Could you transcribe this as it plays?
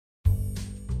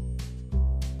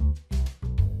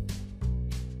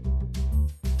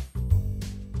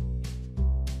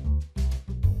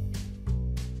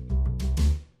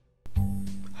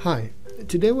Hi,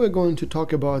 today we're going to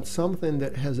talk about something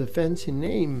that has a fancy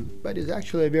name, but is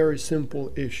actually a very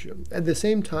simple issue. At the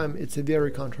same time, it's a very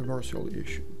controversial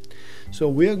issue. So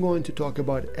we are going to talk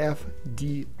about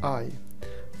FDI,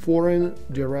 Foreign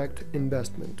Direct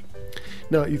Investment.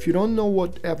 Now, if you don't know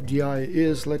what FDI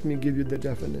is, let me give you the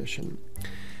definition.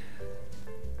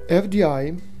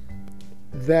 FDI,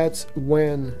 that's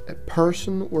when a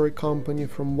person or a company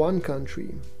from one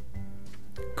country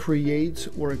creates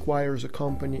or acquires a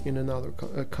company in another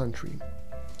country.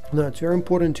 Now, it's very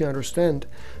important to understand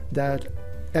that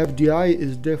FDI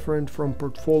is different from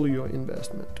portfolio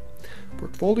investment.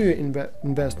 Portfolio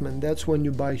investment, that's when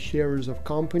you buy shares of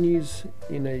companies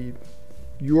in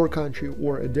your country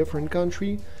or a different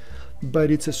country,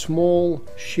 but it's a small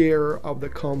share of the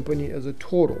company as a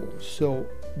total. So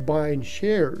buying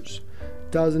shares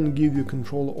doesn't give you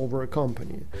control over a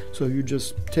company. So you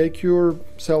just take your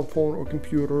cell phone or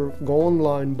computer, go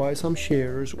online, buy some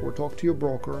shares, or talk to your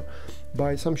broker,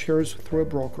 buy some shares through a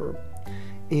broker,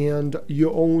 and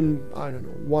you own, I don't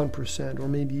know, 1% or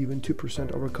maybe even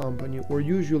 2% of a company, or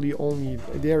usually only a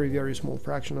very, very small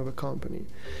fraction of a company.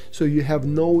 So you have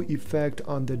no effect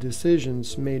on the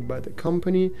decisions made by the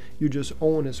company. You just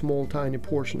own a small, tiny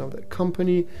portion of that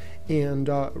company and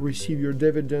receive your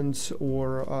dividends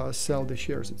or sell the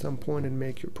shares at some point and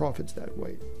make your profits that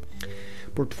way.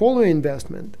 Portfolio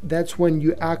investment, that's when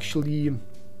you actually,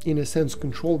 in a sense,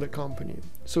 control the company.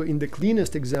 So in the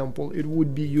cleanest example, it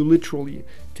would be you literally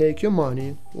take your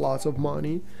money, lots of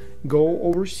money, go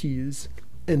overseas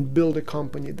and build a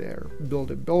company there.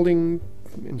 Build a building,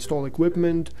 install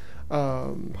equipment,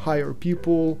 hire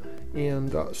people,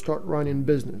 and start running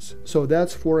business. So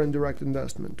that's foreign direct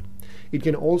investment. It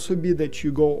can also be that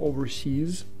you go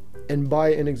overseas and buy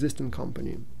an existing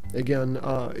company. Again,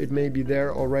 it may be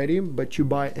there already, but you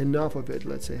buy enough of it,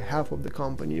 let's say half of the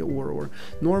company, or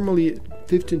normally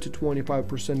 15 to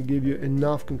 25% give you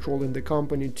enough control in the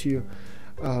company to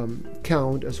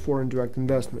count as foreign direct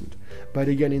investment. But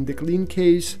again, in the clean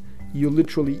case, you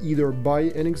literally either buy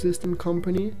an existing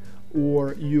company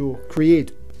or you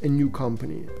create a new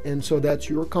company. And so that's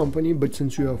your company, but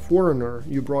since you're a foreigner,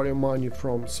 you brought your money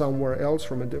from somewhere else,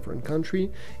 from a different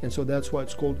country, and so that's why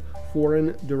it's called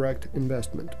foreign direct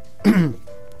investment.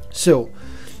 So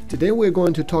today we're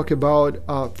going to talk about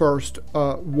first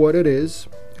what it is,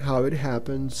 how it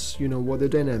happens, what the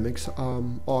dynamics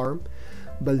are,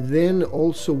 but then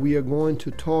also we are going to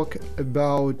talk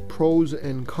about pros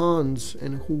and cons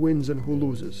and who wins and who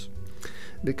loses.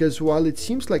 Because while it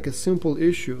seems like a simple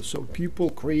issue, so people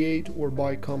create or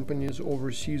buy companies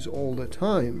overseas all the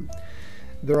time,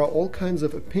 there are all kinds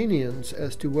of opinions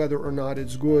as to whether or not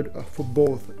it's good for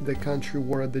both the country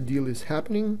where the deal is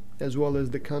happening, as well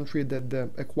as the country that the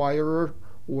acquirer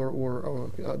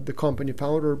or the company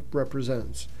founder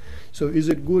represents. So is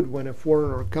it good when a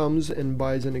foreigner comes and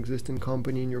buys an existing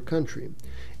company in your country?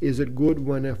 Is it good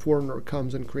when a foreigner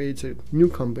comes and creates a new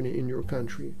company in your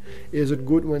country? Is it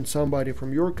good when somebody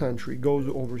from your country goes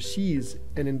overseas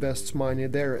and invests money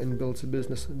there and builds a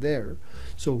business there?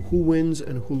 So who wins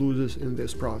and who loses in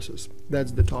this process?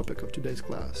 That's the topic of today's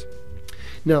class.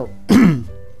 Now,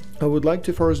 I would like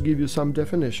to first give you some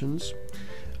definitions.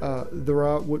 There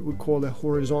are what we call a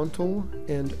horizontal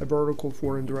and a vertical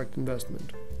foreign direct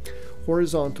investment.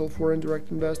 Horizontal foreign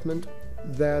direct investment,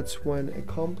 that's when a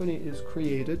company is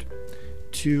created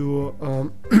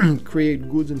to create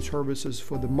goods and services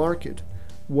for the market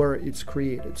where it's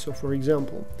created. So for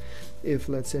example, if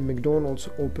let's say McDonald's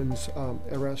opens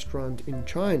a restaurant in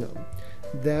China,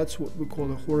 that's what we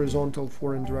call a horizontal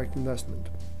foreign direct investment,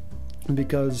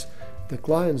 because the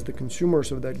clients, the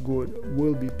consumers of that good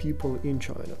will be people in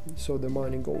China. So the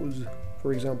money goes,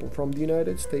 for example, from the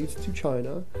United States to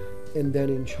China, and then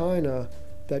in China,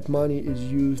 that money is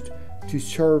used to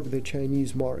serve the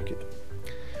Chinese market.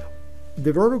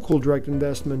 The vertical direct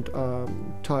investment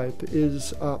type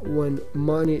is when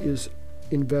money is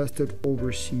invested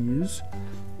overseas,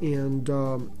 and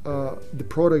the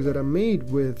products that are made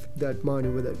with that money,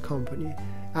 with that company,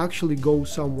 actually go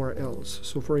somewhere else.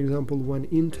 So for example, when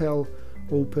Intel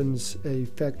opens a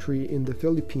factory in the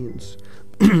Philippines,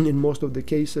 in most of the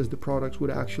cases the products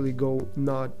would actually go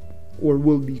not, or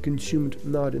will be consumed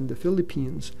not in the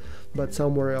Philippines but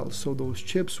somewhere else. So those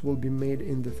chips will be made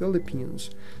in the Philippines,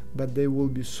 but they will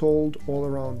be sold all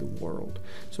around the world.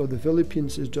 So the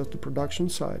Philippines is just the production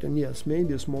site, and yes,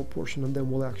 maybe a small portion of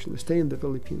them will actually stay in the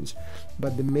Philippines,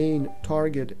 but the main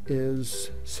target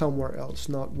is somewhere else,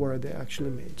 not where they actually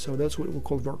made. So that's what we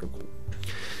call vertical.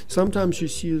 Sometimes you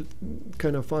see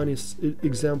kind of funny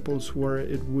examples where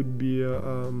it would be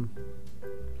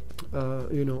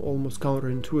almost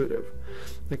counterintuitive.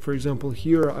 Like, for example,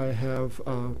 here I have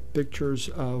pictures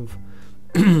of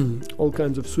all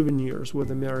kinds of souvenirs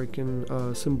with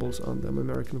American symbols on them,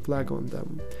 American flag on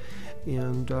them.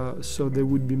 And so they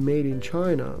would be made in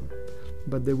China,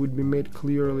 but they would be made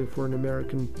clearly for an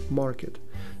American market.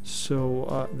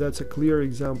 So that's a clear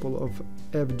example of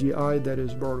FDI that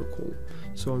is vertical.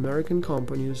 So American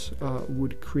companies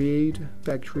would create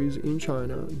factories in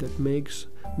China that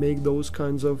make those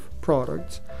kinds of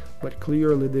products, but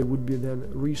clearly they would be then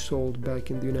resold back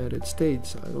in the United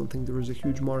States. I don't think there is a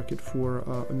huge market for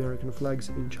American flags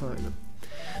in China.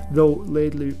 Though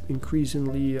lately,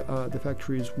 increasingly, the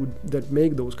factories that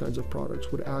make those kinds of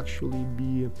products would actually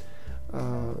be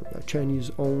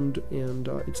Chinese owned, and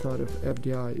it's not a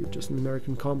FDI. It's just an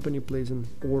American company places an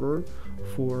order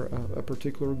for a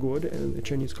particular good, and a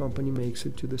Chinese company makes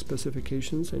it to the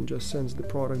specifications and just sends the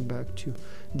product back to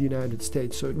the United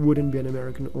States. So it wouldn't be an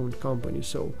American owned company.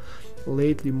 So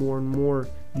lately, more and more,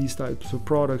 these types of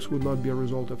products would not be a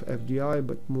result of FDI,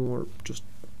 but more just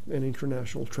an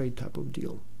international trade type of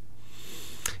deal.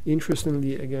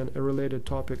 Interestingly, again, a related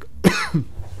topic,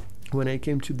 when I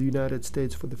came to the United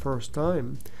States for the first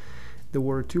time, there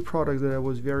were two products that I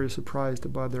was very surprised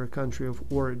about their country of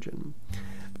origin.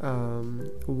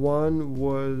 One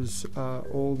was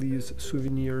all these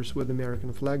souvenirs with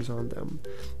American flags on them.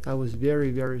 I was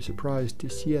very, very surprised to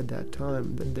see at that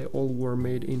time that they all were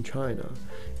made in China.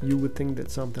 You would think that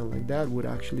something like that would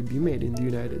actually be made in the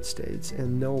United States,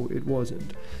 and no, it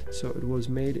wasn't. So it was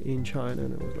made in China,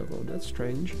 and I was like, oh, that's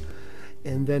strange.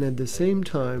 And then at the same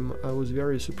time, I was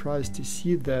very surprised to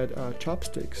see that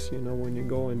chopsticks, when you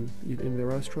go and eat in the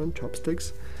restaurant,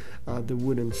 chopsticks, the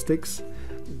wooden sticks,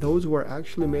 those were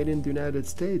actually made in the United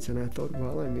States. And I thought,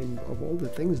 well, I mean, of all the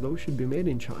things, those should be made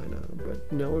in China. But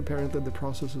no, apparently the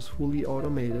process is fully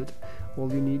automated.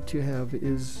 All you need to have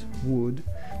is wood.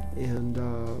 And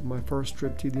my first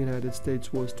trip to the United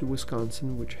States was to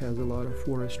Wisconsin, which has a lot of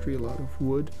forestry, a lot of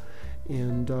wood.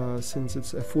 And since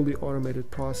it's a fully automated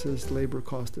process, labor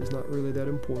cost is not really that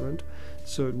important,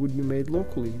 so it would be made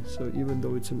locally. So even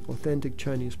though it's an authentic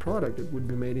Chinese product, it would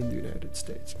be made in the United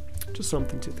States. Just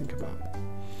something to think about.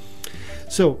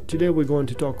 So today we're going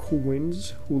to talk who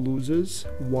wins, who loses,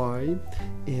 why,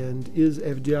 and is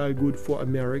FDI good for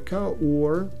America,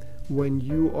 or when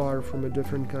you are from a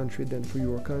different country than for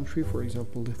your country, for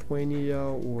example, Lithuania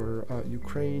or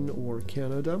Ukraine or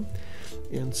Canada.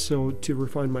 And so to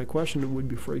refine my question, it would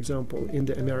be, for example, in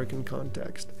the American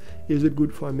context, is it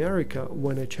good for America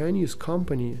when a Chinese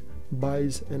company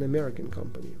buys an American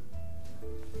company?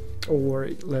 Or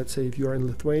let's say if you're in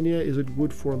Lithuania, is it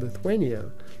good for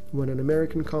Lithuania when an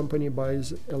American company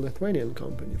buys a Lithuanian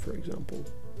company, for example?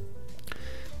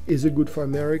 Is it good for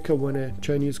America when a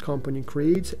Chinese company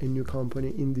creates a new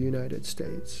company in the United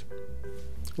States?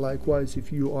 Likewise,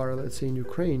 if you are, let's say, in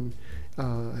Ukraine,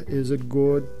 is it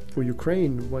good for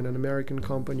Ukraine when an American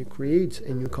company creates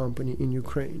a new company in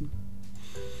Ukraine?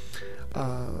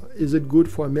 Is it good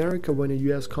for America when a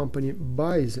US company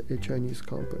buys a Chinese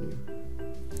company?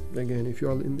 Again, if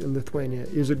you're in Lithuania,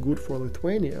 is it good for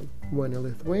Lithuania when a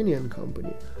Lithuanian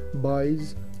company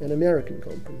buys an American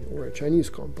company or a Chinese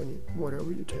company,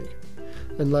 whatever you take?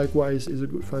 And likewise, is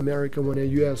it good for America when a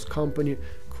US company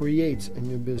creates a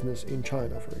new business in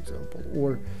China, for example?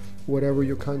 Or whatever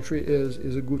your country is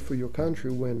it good for your country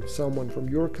when someone from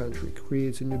your country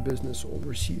creates a new business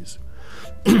overseas?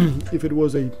 If it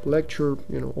was a lecture,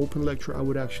 open lecture, I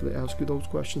would actually ask you those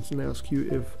questions and ask you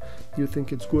if you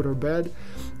think it's good or bad.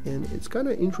 And it's kind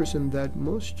of interesting that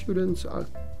most students are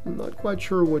not quite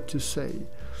sure what to say.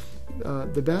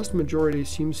 The vast majority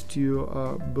seems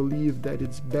to believe that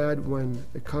it's bad when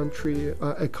a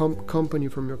company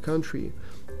from your country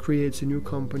creates a new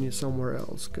company somewhere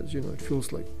else, because it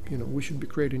feels like we should be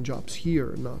creating jobs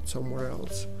here, not somewhere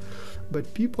else.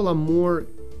 But people are more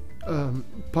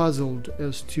puzzled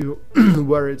as to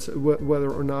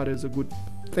whether or not it's a good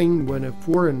thing when a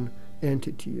foreign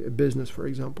entity, a business, for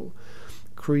example,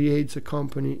 creates a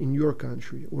company in your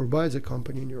country or buys a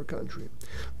company in your country.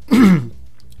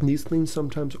 These things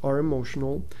sometimes are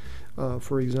emotional.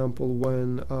 For example,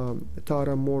 when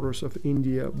Tata Motors of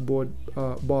India bought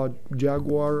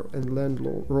Jaguar and Land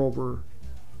Rover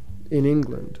in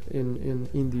England,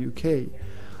 in the UK,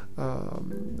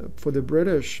 for the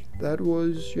British, that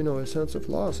was, a sense of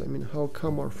loss. I mean, how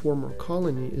come our former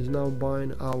colony is now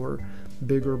buying our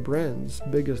biggest brands,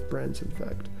 in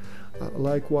fact?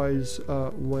 Likewise,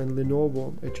 when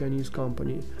Lenovo, a Chinese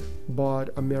company, bought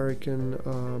American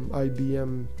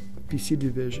IBM PC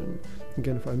division,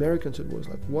 again, for Americans, it was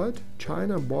like, what?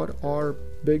 China bought our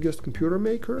biggest computer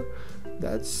maker?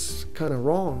 That's kind of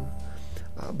wrong.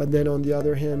 But then on the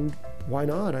other hand, why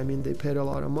not? I mean, they paid a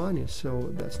lot of money, so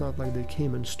that's not like they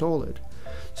came and stole it.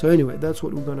 So anyway, that's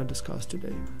what we're going to discuss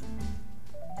today.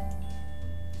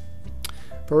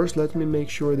 First, let me make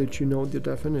sure that you know the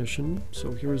definition.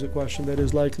 So here's a question that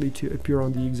is likely to appear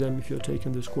on the exam if you're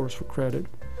taking this course for credit.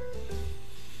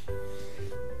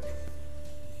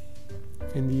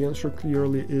 And the answer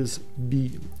clearly is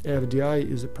B. FDI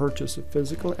is a purchase of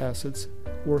physical assets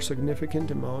or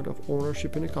significant amount of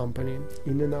ownership in a company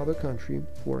in another country,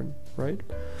 foreign, right,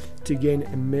 to gain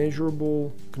a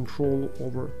measurable control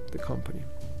over the company.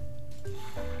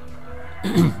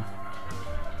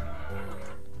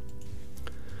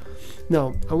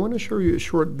 Now, I want to show you a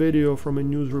short video from a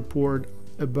news report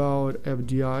about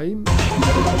FDI.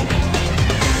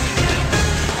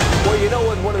 Well, you know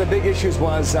what one of the big issues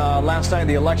was last night in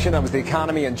the election? That was the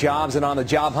economy and jobs, and on the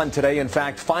job hunt today, in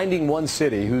fact, finding one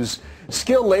city whose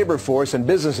skilled labor force and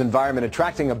business environment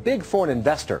attracting a big foreign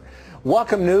investor.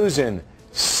 Welcome news in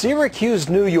Syracuse,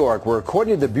 New York, where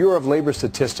according to the Bureau of Labor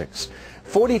Statistics,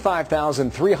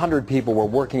 45,300 people were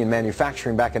working in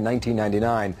manufacturing back in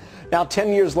 1999. Now,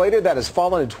 10 years later, that has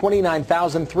fallen to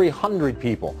 29,300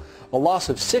 people, a loss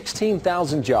of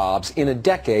 16,000 jobs in a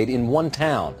decade in one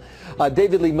town.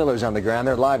 David Lee Miller's on the ground.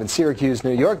 They're live in Syracuse,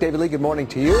 New York. David Lee, good morning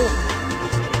to you.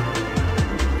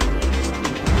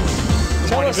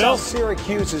 Tell us how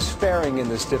Syracuse is faring in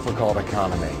this difficult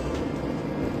economy.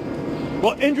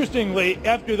 Well, interestingly,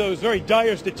 after those very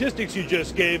dire statistics you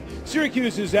just gave,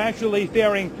 Syracuse is actually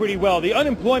faring pretty well. The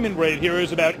unemployment rate here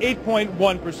is about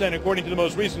 8.1% according to the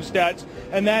most recent stats,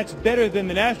 and that's better than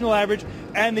the national average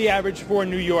and the average for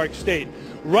New York State.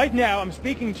 Right now, I'm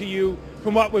speaking to you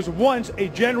from what was once a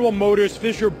General Motors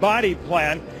Fisher body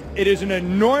plant. It is an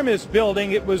enormous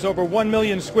building. It was over 1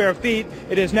 million square feet.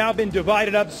 It has now been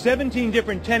divided up. 17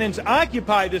 different tenants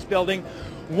occupy this building,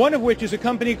 one of which is a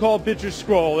company called Bitzer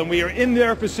Scroll, and we are in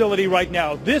their facility right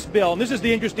now. This bill, and this is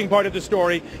the interesting part of the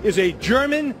story, is a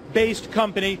German-based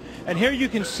company, and here you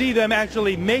can see them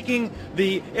actually making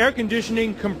the air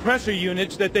conditioning compressor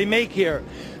units that they make here.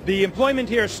 The employment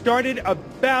here started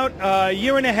about a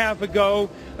year and a half ago,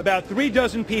 about 3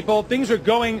 dozen people. Things are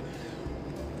going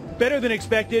better than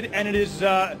expected, and it is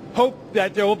hoped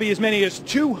that there will be as many as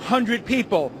 200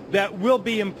 people that will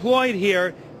be employed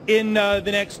here in the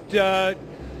next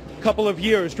couple of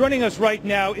years. Joining us right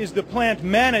now is the plant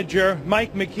manager,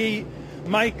 Mike McKee.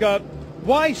 Mike,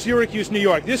 why Syracuse, New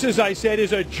York? This, as I said,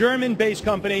 is a German-based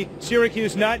company.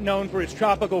 Syracuse not known for its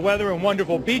tropical weather and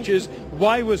wonderful beaches.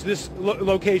 Why was this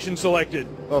location selected?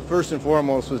 Well, first and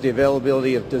foremost was the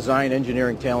availability of design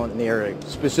engineering talent in the area,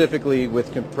 specifically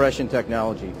with compression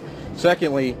technology.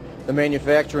 Secondly, the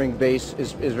manufacturing base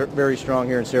is very strong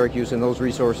here in Syracuse, and those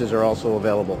resources are also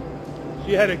available.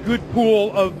 You had a good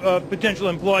pool of potential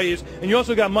employees, and you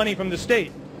also got money from the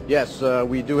state. Yes,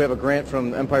 we do have a grant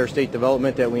from Empire State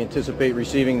Development that we anticipate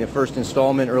receiving the first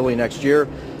installment early next year.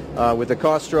 With the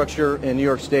cost structure in New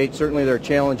York State, certainly there are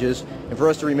challenges, and for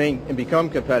us to remain and become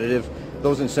competitive,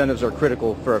 those incentives are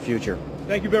critical for our future.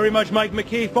 Thank you very much, Mike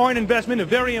McKee. Foreign investment, a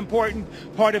very important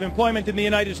part of employment in the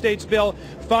United States bill.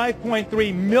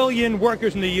 5.3 million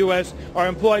workers in the U.S. are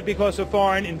employed because of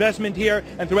foreign investment here,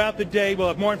 and throughout the day we'll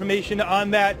have more information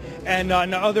on that and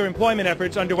on other employment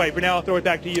efforts underway. For now, I'll throw it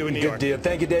back to you in New York. Good deal.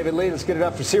 Thank you, David Lee. Let's get it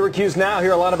up for Syracuse now.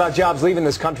 Hear a lot about jobs leaving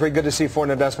this country. Good to see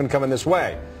foreign investment coming this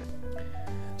way.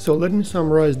 So let me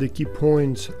summarize the key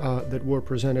points that were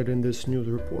presented in this news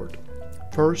report.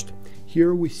 First,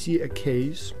 here we see a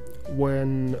case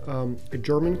when a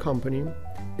German company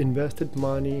invested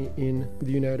money in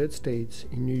the United States,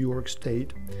 in New York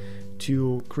State,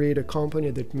 to create a company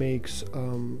that makes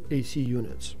AC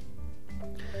units.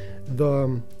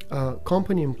 The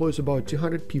company employs about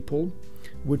 200 people,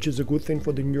 which is a good thing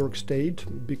for the New York State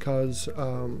because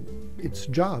it's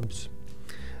jobs.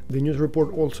 The news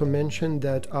report also mentioned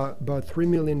that about 3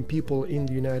 million people in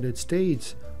the United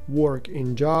States work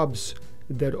in jobs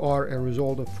that are a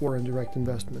result of foreign direct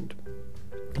investment.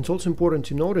 It's also important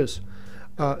to notice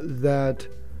that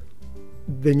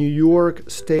the New York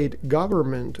State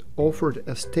government offered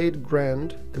a state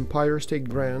grant, Empire State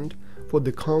grant, for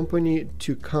the company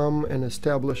to come and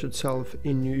establish itself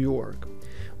in New York.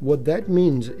 What that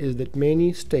means is that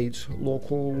many states,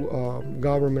 local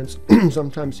governments,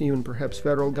 sometimes even perhaps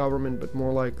federal government, but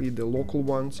more likely the local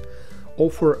ones,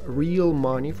 offer real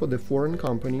money for the foreign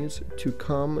companies to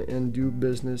come and do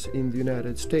business in the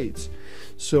United States.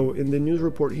 So in the news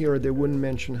report here, they wouldn't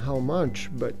mention how much,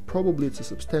 but probably it's a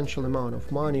substantial amount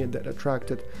of money that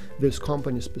attracted this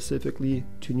company specifically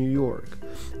to New York.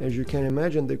 As you can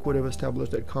imagine, they could have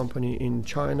established that company in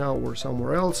China or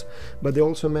somewhere else, but they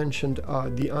also mentioned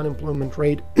the unemployment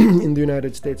rate in the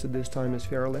United States at this time is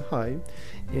fairly high,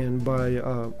 and by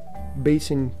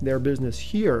basing their business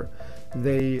here,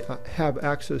 they have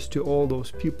access to all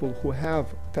those people who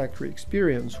have factory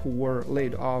experience, who were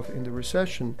laid off in the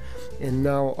recession and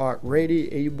now are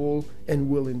ready, able, and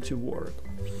willing to work.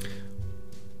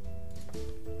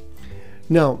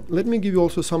 Now, let me give you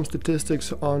also some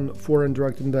statistics on foreign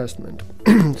direct investment.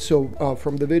 So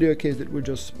from the video case that we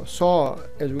just saw,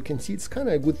 as we can see, it's kind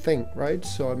of a good thing, right?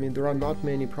 So, I mean, there are not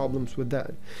many problems with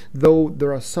that, though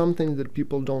there are some things that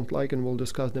people don't like, and we'll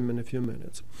discuss them in a few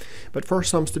minutes. But first,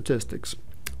 some statistics.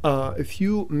 A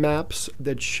few maps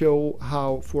that show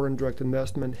how foreign direct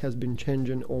investment has been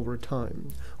changing over time,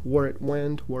 where it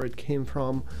went, where it came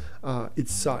from,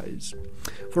 its size.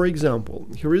 For example,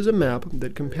 here is a map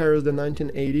that compares the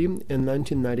 1980 and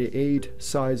 1998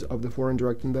 size of the foreign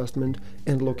direct investment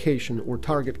and location or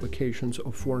target locations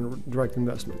of foreign direct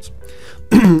investments.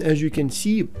 As you can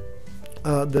see,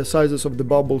 the sizes of the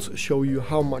bubbles show you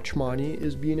how much money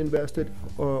is being invested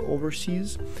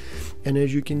overseas. And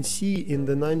as you can see, in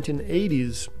the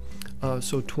 1980s,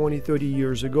 so 20, 30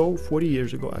 years ago, 40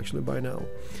 years ago actually by now,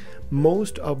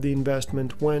 most of the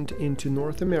investment went into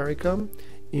North America,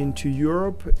 into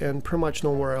Europe, and pretty much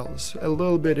nowhere else. A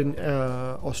little bit in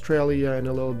Australia and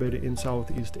a little bit in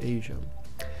Southeast Asia.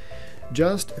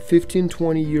 Just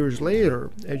 15-20 years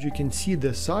later, as you can see,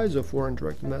 the size of foreign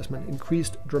direct investment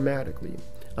increased dramatically.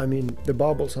 I mean, the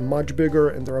bubbles are much bigger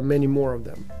and there are many more of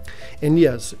them. And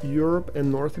yes, Europe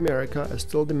and North America are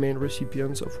still the main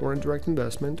recipients of foreign direct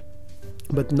investment,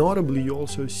 but notably you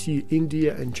also see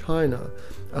India and China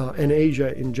and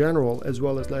Asia in general, as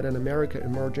well as Latin America,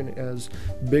 emerging as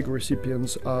big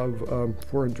recipients of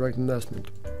foreign direct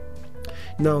investment.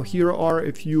 Now, here are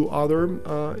a few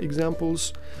other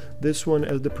examples. This one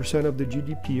as the percent of the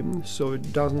GDP, so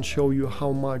it doesn't show you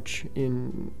how much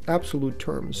in absolute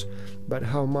terms, but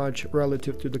how much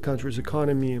relative to the country's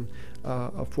economy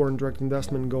of foreign direct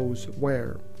investment goes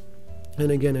where.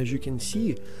 And again, as you can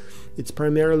see, it's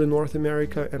primarily North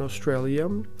America and Australia,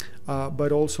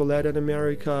 but also Latin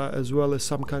America, as well as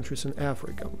some countries in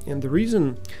Africa. And the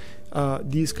reason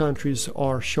these countries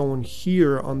are shown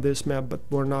here on this map but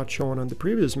were not shown on the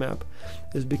previous map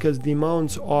is because the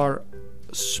amounts are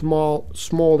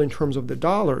small in terms of the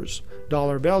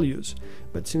dollar values,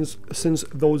 but since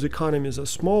those economies are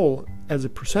small as a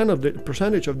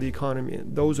percentage of the economy,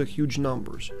 those are huge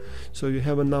numbers. So you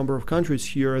have a number of countries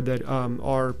here that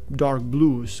are dark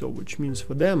blue, so which means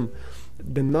for them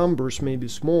the numbers may be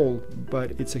small,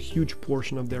 but it's a huge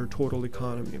portion of their total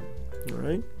economy. All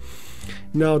right.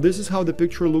 Now, this is how the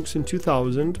picture looks in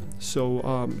 2000,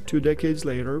 so 2 decades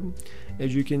later.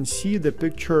 As you can see, the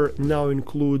picture now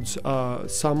includes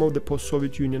some of the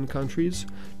post-Soviet Union countries,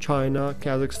 China,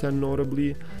 Kazakhstan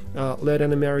notably,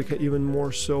 Latin America even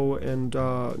more so, and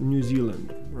New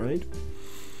Zealand, right?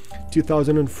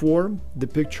 2004, the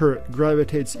picture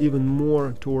gravitates even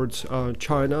more towards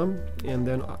China and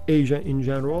then Asia in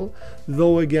general,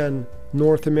 though again,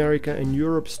 North America and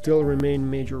Europe still remain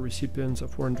major recipients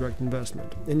of foreign direct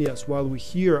investment. And yes, while we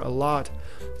hear a lot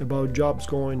about jobs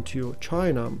going to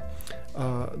China,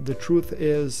 the truth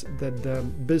is that the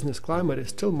business climate is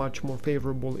still much more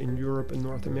favorable in Europe and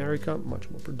North America, much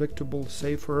more predictable,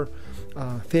 safer,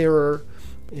 fairer,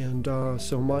 and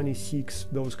so money seeks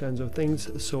those kinds of things.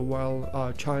 So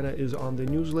while China is on the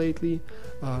news lately,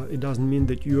 it doesn't mean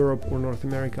that Europe or North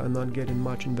America are not getting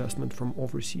much investment from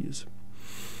overseas.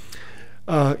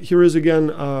 Here is again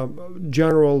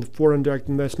general foreign direct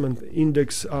investment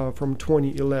index from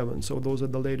 2011. So those are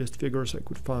the latest figures I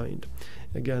could find.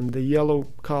 Again, the yellow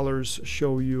colors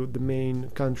show you the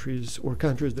main countries or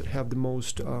countries that have the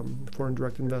most foreign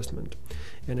direct investment.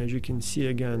 And as you can see,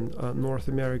 again, North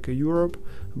America, Europe,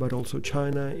 but also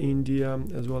China, India,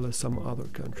 as well as some other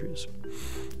countries.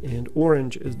 And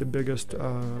orange is the biggest,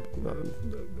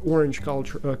 orange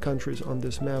countries on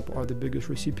this map are the biggest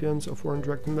recipients of foreign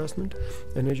direct investment.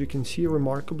 And as you can see,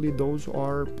 remarkably, those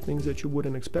are things that you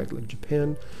wouldn't expect, like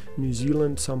Japan, New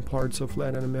Zealand, some parts of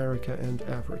Latin America and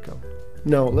Africa.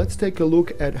 Now, let's take a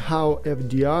look at how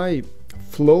FDI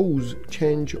flows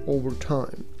change over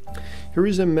time. Here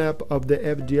is a map of the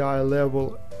FDI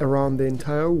level around the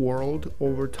entire world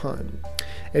over time.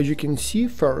 As you can see,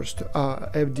 first,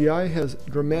 FDI has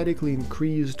dramatically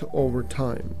increased over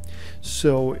time.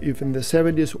 So if in the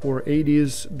 70s or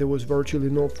 80s there was virtually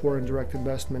no foreign direct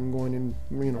investment going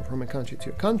in, from a country to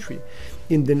a country,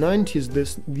 in the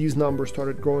 90s these numbers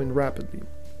started growing rapidly.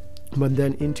 But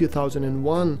then in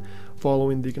 2001,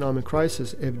 following the economic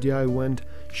crisis, FDI went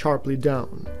sharply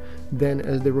down. Then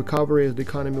as the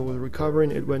economy was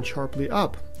recovering, it went sharply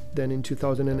up. Then in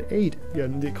 2008,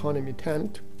 again, the economy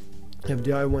tanked,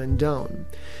 FDI went down.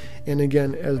 And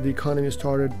again, as the economy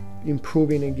started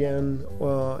improving again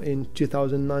in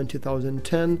 2009,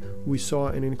 2010, we saw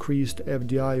an increased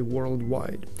FDI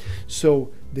worldwide.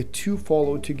 So the two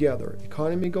follow together.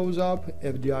 Economy goes up,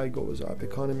 FDI goes up.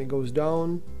 Economy goes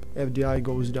down, FDI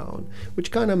goes down,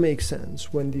 which kind of makes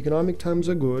sense. When the economic times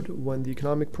are good, when the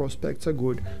economic prospects are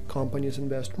good, companies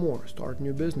invest more, start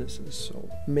new businesses, so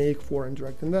make foreign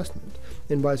direct investment.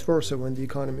 And vice versa, when the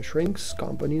economy shrinks,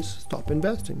 companies stop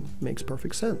investing. Makes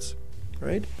perfect sense,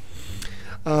 right?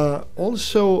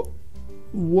 Also,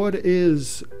 what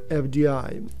is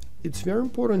FDI? It's very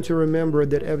important to remember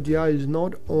that FDI is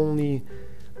not only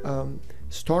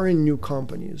starting new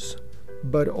companies,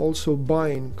 but also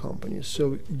buying companies.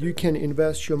 So you can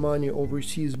invest your money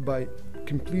overseas by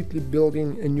completely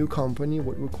building a new company,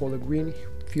 what we call a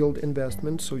greenfield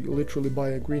investment. So you literally buy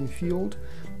a green field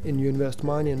and you invest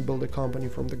money and build a company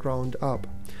from the ground up.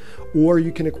 Or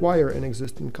you can acquire an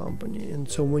existing company. And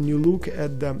so when you look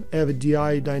at the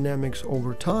FDI dynamics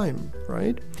over time,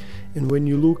 right? And when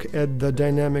you look at the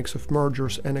dynamics of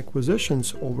mergers and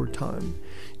acquisitions over time,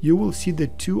 you will see the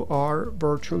two are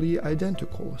virtually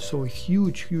identical. So a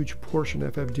huge portion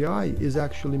of FDI is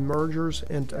actually mergers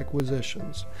and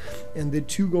acquisitions. And the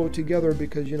two go together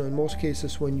because, in most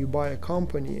cases when you buy a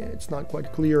company, it's not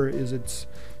quite clear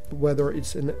whether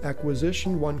it's an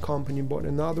acquisition, one company bought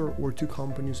another, or two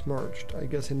companies merged. I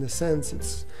guess in the sense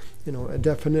it's a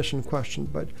definition question,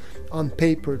 but on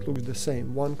paper it looks the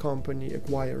same. One company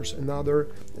acquires another,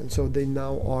 and so they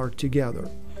now are together,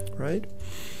 right?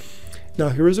 Now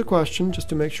here is a question just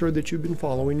to make sure that you've been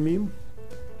following me.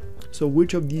 So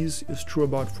which of these is true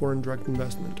about foreign direct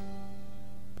investment?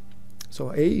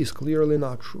 So A is clearly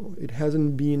not true. It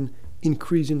hasn't been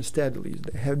increasing steadily.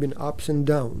 There have been ups and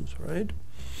downs, right?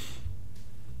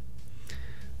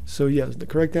 So yes, the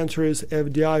correct answer is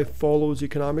FDI follows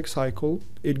economic cycle.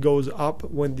 It goes up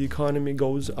when the economy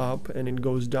goes up, and it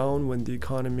goes down when the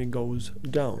economy goes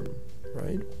down,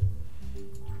 right?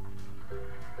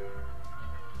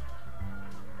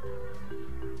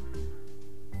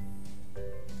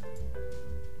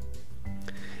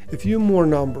 A few more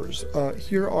numbers.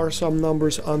 Here are some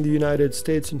numbers on the United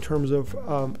States in terms of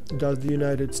does the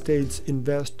United States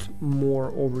invest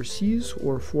more overseas,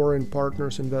 or foreign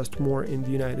partners invest more in the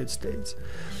United States.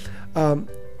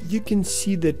 You can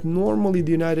see that normally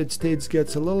the United States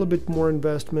gets a little bit more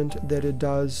investment that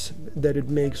it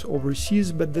makes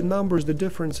overseas, but the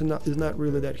difference is not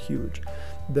really that huge.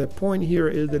 The point here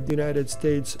is that the United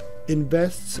States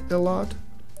invests a lot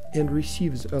and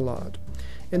receives a lot.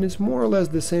 And it's more or less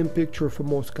the same picture for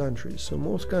most countries. So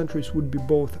most countries would be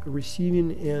both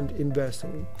receiving and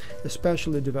investing,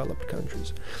 especially developed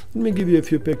countries. Let me give you a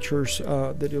few pictures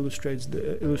that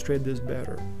illustrate this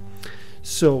better.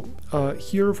 So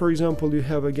here, for example, you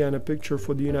have again a picture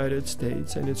for the United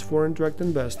States, and it's foreign direct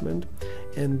investment,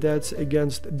 and that's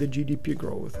against the GDP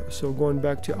growth. So going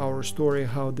back to our story,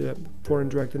 how the foreign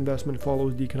direct investment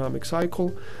follows the economic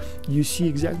cycle, you see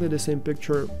exactly the same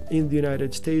picture in the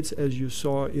United States as you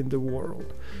saw in the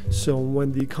world. So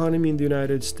when the economy in the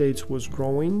United States was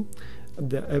growing,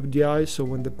 the FDI, so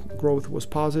when the growth was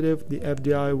positive, the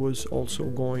FDI was also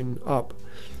going up.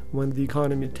 When the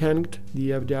economy tanked, the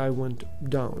FDI went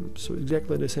down. So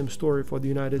exactly the same story for the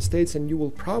United States, and you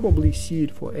will probably see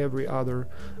it for every other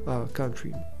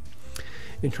country.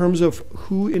 In terms of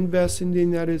who invests in the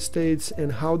United States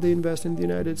and how they invest in the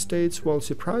United States, well,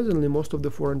 surprisingly, most of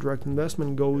the foreign direct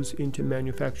investment goes into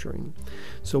manufacturing.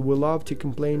 So we love to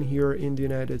complain here in the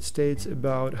United States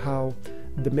about how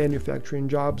the manufacturing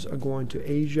jobs are going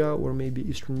to Asia or maybe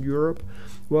Eastern Europe.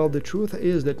 Well, the truth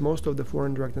is that most of the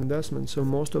foreign direct investment, so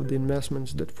most of the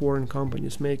investments that foreign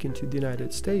companies make into the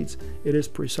United States, it is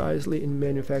precisely in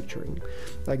manufacturing.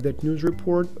 Like that news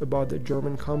report about the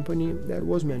German company, that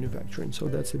was manufacturing. So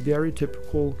that's a very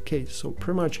typical case. So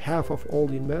pretty much half of all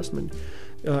the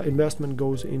investment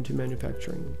goes into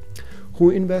manufacturing. Who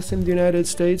invests in the United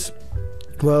States?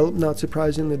 Well, not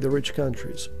surprisingly, the rich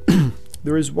countries.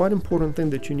 There is one important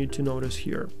thing that you need to notice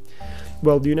here.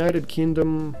 Well, the United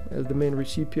Kingdom as the main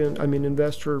recipient,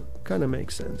 investor, kind of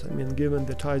makes sense. Given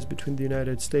the ties between the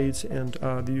United States and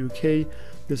the UK,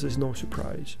 this is no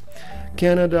surprise.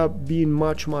 Canada, being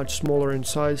much smaller in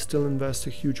size, still invests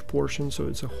a huge portion, so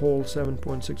it's a whole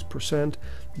 7.6%,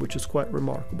 which is quite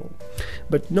remarkable.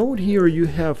 But note here you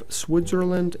have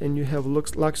Switzerland and you have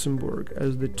Luxembourg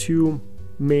as the two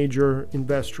major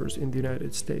investors in the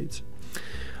United States.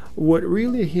 What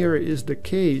really here is the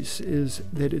case is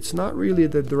that it's not really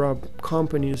that there are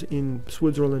companies in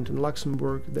Switzerland and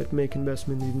Luxembourg that make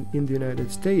investment in the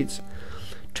United States.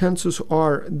 Chances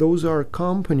are those are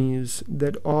companies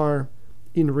that are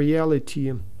in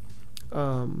reality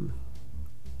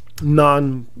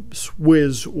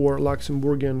non-Swiss or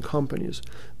Luxembourgian companies.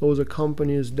 Those are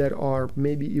companies that are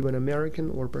maybe even American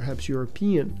or perhaps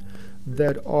European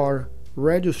that are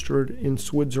registered in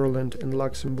Switzerland and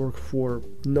Luxembourg for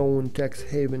known tax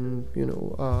haven,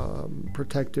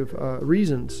 protective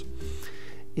reasons.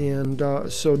 And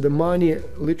so the money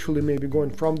literally may be going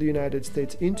from the United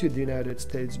States into the United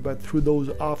States, but through those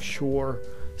offshore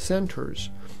centers.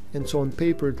 And so on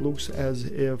paper it looks as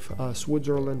if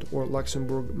Switzerland or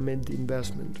Luxembourg made the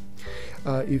investment.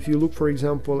 If you look, for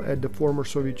example, at the former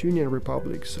Soviet Union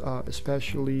republics,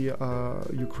 especially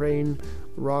Ukraine,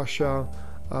 Russia,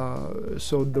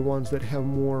 so the ones that have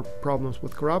more problems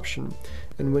with corruption.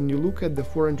 And when you look at the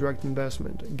foreign direct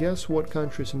investment, guess what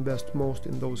countries invest most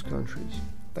in those countries?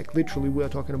 Like literally we are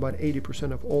talking about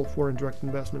 80% of all foreign direct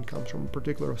investment comes from a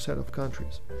particular set of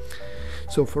countries.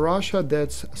 So for Russia,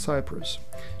 that's Cyprus.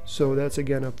 So that's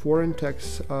again a foreign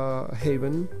tax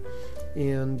haven.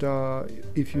 And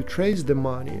if you trace the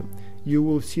money, you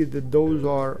will see that those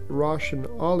are Russian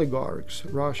oligarchs,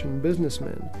 Russian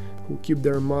businessmen who keep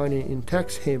their money in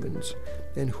tax havens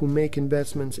and who make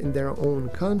investments in their own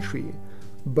country,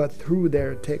 but through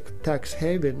their tax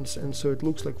havens, and so it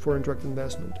looks like foreign direct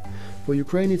investment. For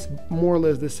Ukraine, it's more or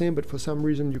less the same, but for some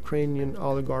reason Ukrainian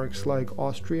oligarchs like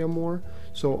Austria more,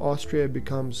 so Austria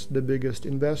becomes the biggest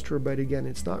investor, but again,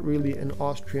 it's not really an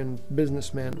Austrian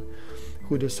businessman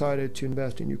who decided to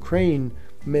invest in Ukraine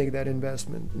make that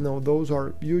investment. No, those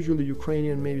are usually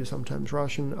Ukrainian, maybe sometimes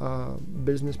Russian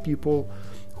business people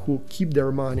who keep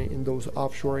their money in those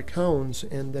offshore accounts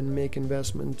and then make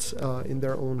investments in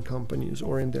their own companies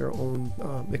or in their own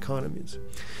economies.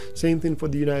 Same thing for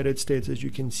the United States. As you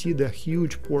can see, the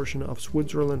huge portion of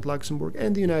Switzerland, Luxembourg,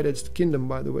 and the United Kingdom,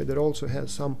 by the way, that also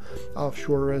has some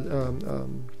offshore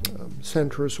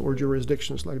centers or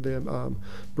jurisdictions like the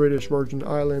British Virgin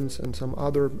Islands and some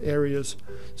other areas.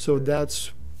 So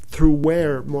that's through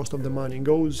where most of the money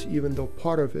goes, even though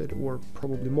part of it, or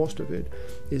probably most of it,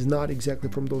 is not exactly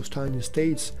from those tiny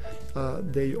states.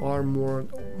 They are more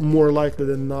likely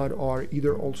than not are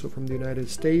either also from the United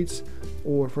States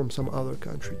or from some other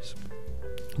countries.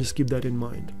 Just keep that in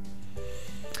mind.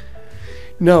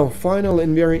 Now, final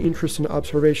and very interesting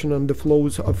observation on the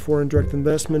flows of foreign direct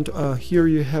investment. Here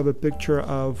you have a picture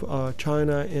of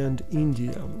China and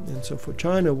India. And so for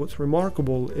China, what's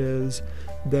remarkable is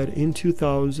that in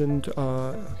 2000,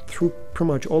 through pretty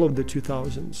much all of the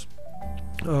 2000s,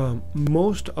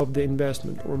 most of the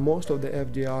investment or most of the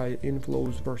FDI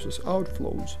inflows versus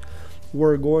outflows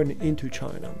were going into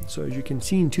China. So as you can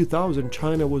see, in 2000,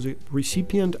 China was a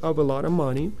recipient of a lot of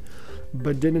money,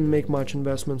 but didn't make much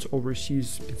investments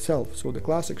overseas itself. So the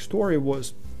classic story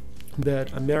was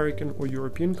that American or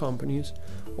European companies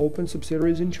open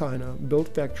subsidiaries in China, build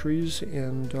factories,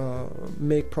 and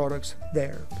make products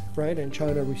there, right? And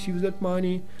China receives that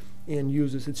money and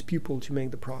uses its people to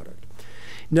make the product.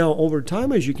 Now, over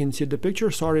time, as you can see, the picture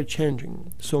started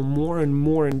changing. So more and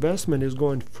more investment is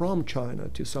going from China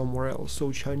to somewhere else.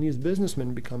 So Chinese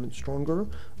businessmen becoming stronger,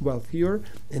 wealthier,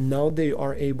 and now they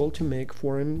are able to make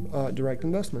foreign direct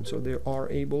investment. So they are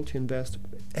able to invest,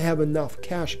 have enough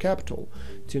cash capital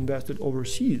to invest it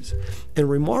overseas. And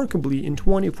remarkably, in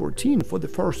 2014, for the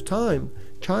first time,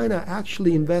 China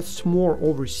actually invests more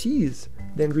overseas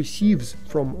than receives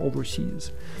from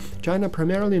overseas. China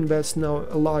primarily invests now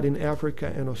a lot in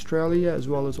Africa and Australia, as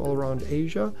well as all around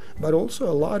Asia, but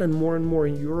also a lot and more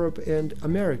in Europe and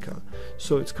America.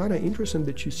 So it's kind of interesting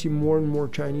that you see more and more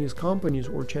Chinese companies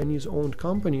or Chinese-owned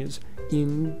companies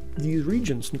in these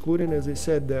regions, including, as I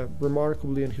said, the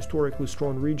remarkably and historically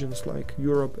strong regions like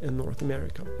Europe and North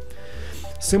America.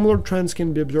 Similar trends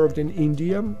can be observed in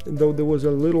India, though there was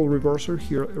a little reversal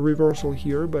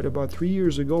here, but about 3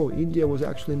 years ago, India was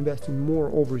actually investing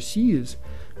more overseas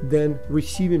than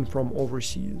receiving from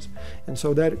overseas. And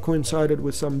so that coincided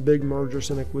with some big mergers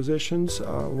and acquisitions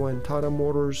when Tata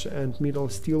Motors and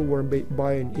Mittal Steel were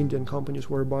buying, Indian companies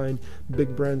were buying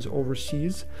big brands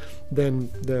overseas.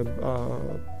 Then the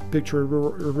picture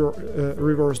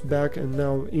reversed back, and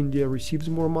now India receives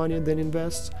more money than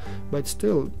invests. But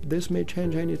still, this may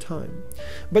change any time.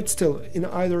 But still, in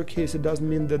either case, it doesn't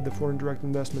mean that the foreign direct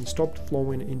investment stopped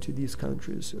flowing into these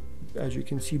countries. As you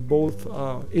can see, both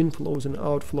inflows and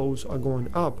outflows are going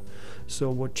up. So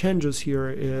what changes here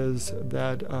is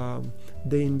that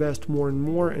they invest more and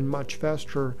more, and much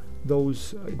faster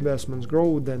those investments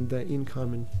grow than the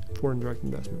income in foreign direct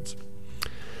investments.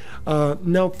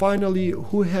 Now finally,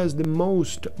 who has the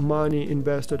most money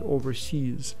invested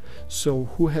overseas? So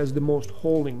who has the most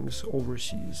holdings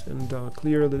overseas? And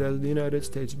clearly that's the United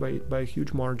States by a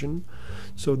huge margin.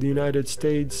 So the United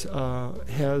States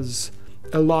has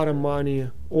a lot of money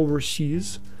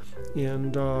overseas,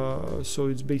 and so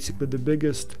it's basically the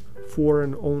biggest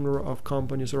foreign owner of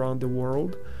companies around the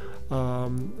world.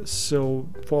 So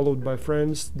followed by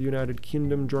France, the United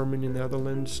Kingdom, Germany,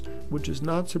 Netherlands, which is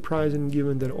not surprising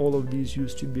given that all of these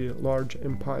used to be large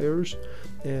empires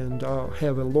and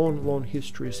have a long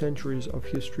history, centuries of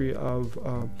history of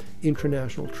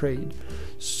international trade.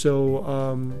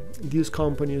 So these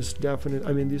companies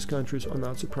these countries are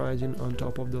not surprising on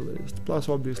top of the list. Plus,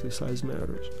 obviously, size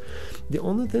matters. The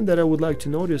only thing that I would like to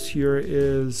notice here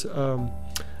is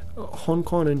Hong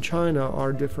Kong and China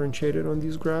are differentiated on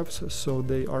these graphs, so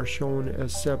they are shown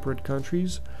as separate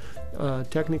countries.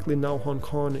 Technically, now Hong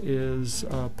Kong is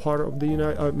part of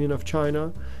of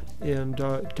China, and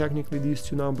technically these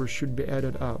two numbers should be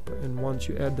added up. And once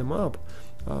you add them up,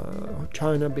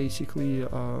 China basically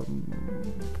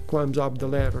climbs up the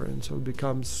ladder, and so it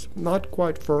becomes not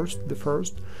quite the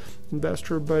first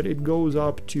investor, but it goes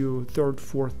up to third,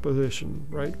 fourth position,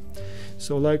 right?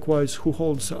 So likewise, who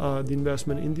holds the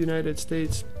investment in the United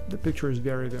States? The picture is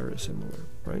very, very similar,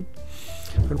 right?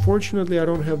 Unfortunately, I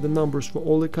don't have the numbers for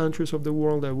all the countries of the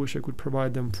world. I wish I could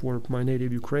provide them for my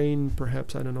native Ukraine,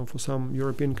 perhaps, I don't know, for some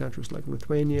European countries like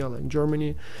Lithuania, like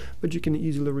Germany, but you can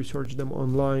easily research them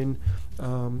online.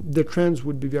 The trends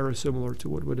would be very similar to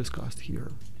what we discussed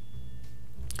here.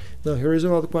 Now, here is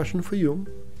another question for you.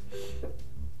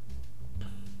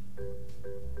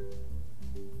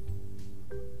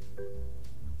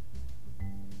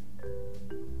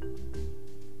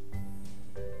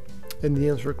 And the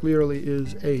answer clearly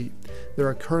is A. There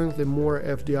are currently more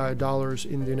FDI dollars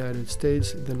in the United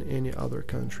States than any other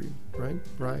country, right?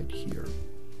 Right here.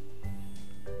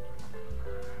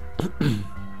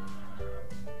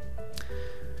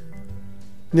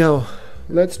 Now,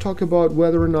 let's talk about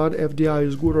whether or not FDI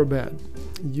is good or bad.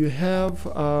 You have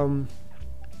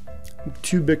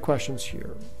two big questions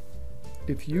here.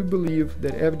 If you believe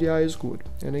that FDI is good,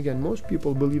 and again, most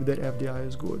people believe that FDI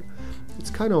is good,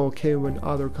 it's kind of okay when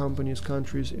other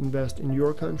countries invest in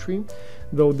your country,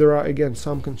 though there are, again,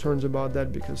 some concerns about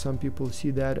that because some people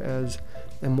see that as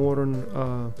a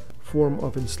modern form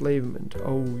of enslavement.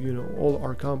 Oh, all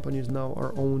our companies now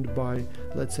are owned by,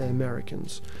 let's say,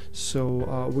 Americans,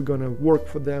 so we're going to work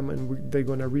for them and they're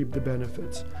going to reap the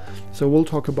benefits. So we'll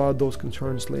talk about those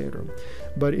concerns later.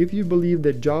 But if you believe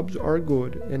that jobs are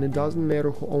good and it doesn't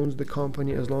matter who owns the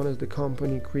company as long as the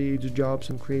company creates jobs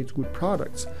and creates good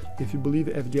products, if you believe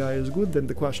FDI is good, then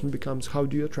the question becomes, how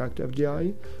do you attract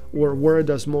FDI, or where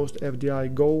does most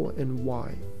FDI go and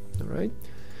why? All right,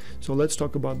 so let's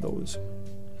talk about those.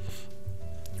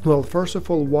 Well, first of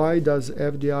all, why does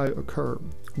FDI occur?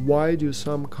 Why do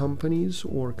some companies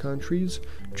or countries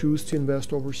choose to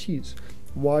invest overseas?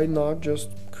 Why not just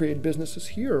create businesses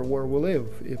here where we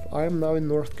live? If I'm now in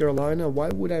North Carolina, why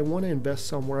would I want to invest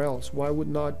somewhere else? Why would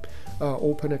not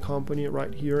open a company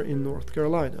right here in North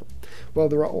Carolina? Well,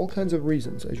 there are all kinds of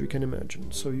reasons, as you can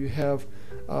imagine. So you have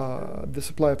the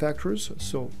supply factors,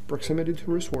 so proximity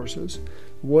to resources.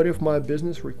 What if my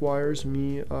business requires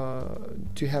me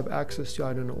to have access to,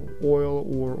 I don't know, oil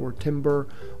or timber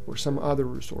or some other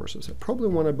resources? I probably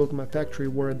want to build my factory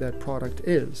where that product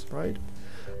is, right?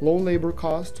 Low labor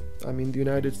cost. I mean, the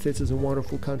United States is a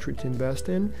wonderful country to invest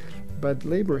in, but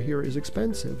labor here is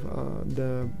expensive.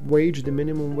 The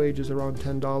minimum wage is around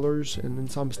 $10, and in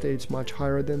some states much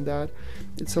higher than that.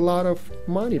 It's a lot of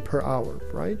money per hour,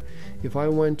 right? If I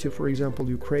went to, for example,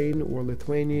 Ukraine or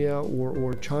Lithuania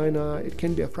or China, it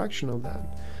can be a fraction of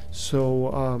that.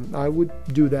 So I would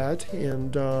do that,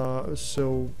 and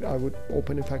so I would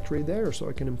open a factory there so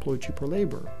I can employ cheaper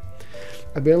labor.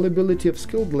 Availability of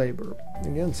skilled labor.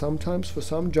 again, sometimes for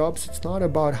some jobs it's not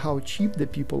about how cheap the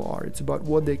people are, it's about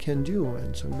what they can do.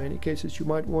 And so in many cases you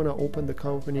might want to open the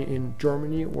company in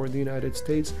Germany or the United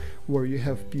States, where you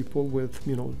have people with,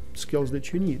 you know, skills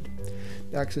that you need.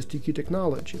 Access to key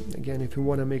technology. Again, if you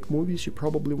want to make movies, you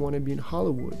probably want to be in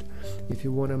Hollywood. If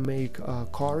you want to make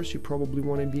cars, you probably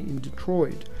want to be in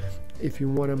Detroit. If you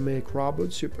want to make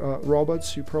robots, you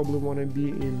probably want to be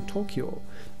in Tokyo.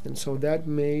 And so that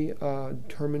may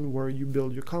determine where you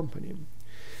build your company.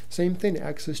 Same thing,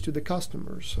 access to the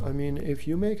customers. I mean, if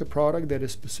you make a product that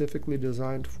is specifically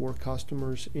designed for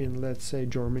customers in, let's say,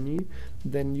 Germany,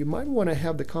 then you might want to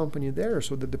have the company there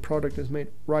so that the product is made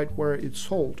right where it's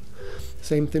sold.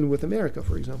 Same thing with America,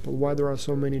 for example. Why there are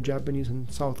so many Japanese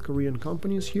and South Korean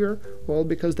companies here? Well,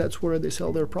 because that's where they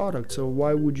sell their product. So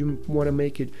why would you want to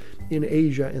make it in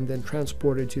Asia and then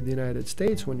transport it to the United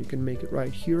States when you can make it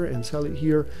right here and sell it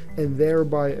here, and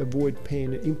thereby avoid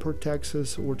paying import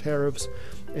taxes or tariffs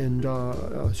and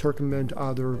circumvent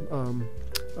other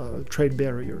trade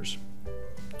barriers.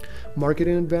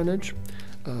 Marketing advantage.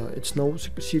 It's no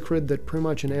secret that pretty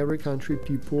much in every country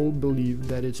people believe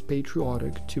that it's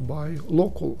patriotic to buy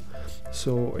local.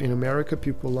 So in America,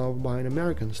 people love buying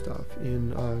American stuff.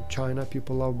 In China,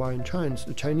 people love buying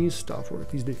Chinese stuff, or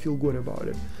at least they feel good about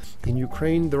it. In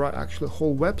Ukraine, there are actually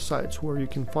whole websites where you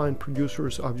can find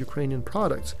producers of Ukrainian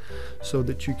products so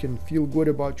that you can feel good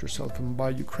about yourself and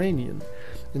buy Ukrainian.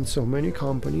 And so many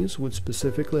companies would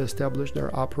specifically establish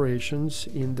their operations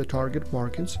in the target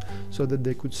markets so that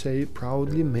they could say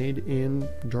proudly made in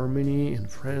Germany, in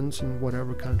France, in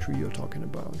whatever country you're talking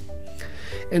about.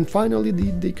 And finally,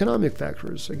 the economic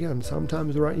factors. Again,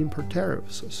 sometimes there are import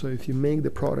tariffs. So if you make the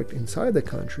product inside the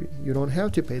country, you don't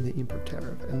have to pay the import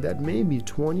tariff. And that may be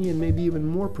 20 and maybe even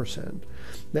more %.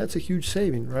 That's a huge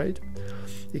saving, right?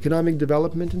 Economic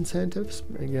development incentives.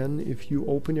 Again, if you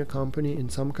open your company in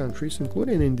some countries,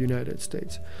 including in the United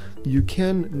States, you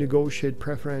can negotiate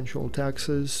preferential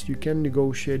taxes, you can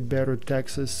negotiate better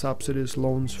taxes, subsidies,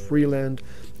 loans, free land,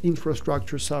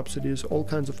 infrastructure subsidies, all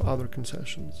kinds of other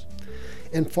concessions.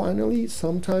 And finally,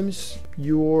 sometimes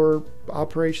your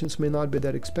operations may not be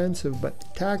that expensive,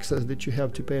 but taxes that you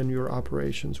have to pay on your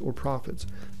operations or profits,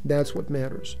 that's what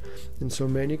matters. And so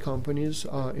many companies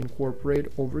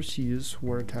incorporate overseas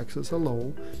where taxes are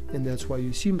low, and that's why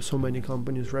you see so many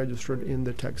companies registered in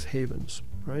the tax havens,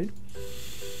 right?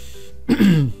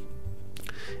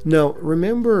 Now,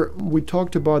 remember we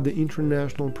talked about the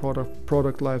international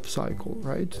product life cycle,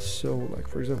 right? So, like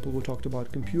for example, we talked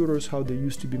about computers, how they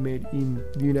used to be made in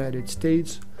the United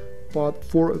States, but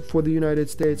for the United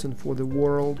States and for the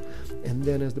world, and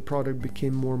then as the product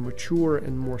became more mature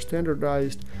and more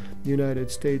standardized, the United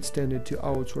States tended to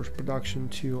outsource production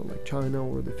to like China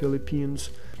or the Philippines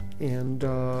and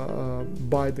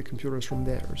buy the computers from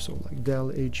there. So like Dell,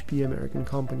 HP, American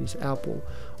companies, Apple,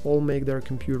 all make their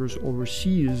computers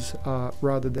overseas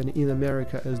rather than in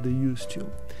America as they used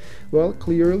to. Well,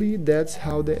 clearly that's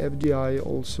how the FDI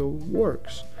also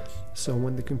works. So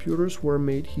when the computers were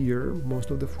made here,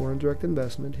 most of the foreign direct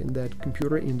investment in that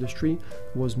computer industry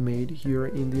was made here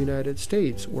in the United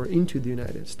States or into the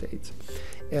United States.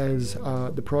 As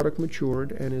the product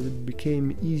matured and it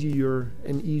became easier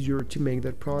and easier to make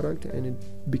that product, and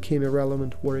it became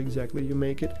irrelevant where exactly you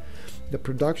make it, the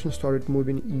production started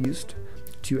moving east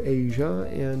to Asia,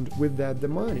 and with that the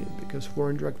money, because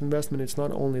foreign direct investment, it's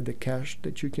not only the cash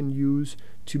that you can use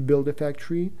to build a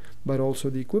factory, but also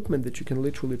the equipment that you can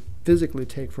literally physically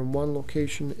take from one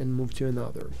location and move to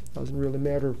another. Doesn't really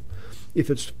matter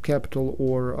if it's capital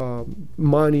or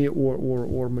money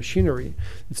or machinery,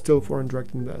 it's still foreign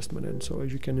direct investment. And so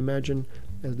as you can imagine,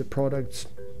 as the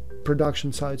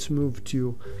production sites move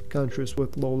to countries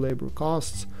with low labor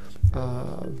costs,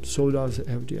 so does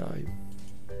FDI.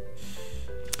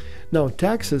 Now,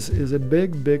 taxes is a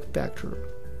big factor.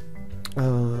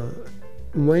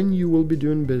 When you will be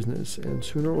doing business, and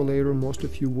sooner or later most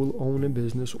of you will own a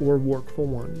business or work for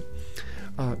one,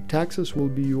 taxes will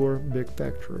be your big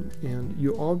factor. And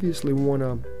you obviously want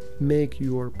to make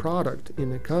your product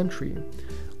in a country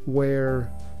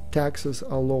where taxes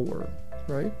are lower,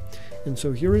 right? And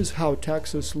so here is how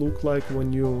taxes look like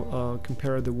when you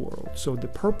compare the world. So the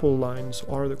purple lines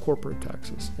are the corporate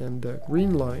taxes, and the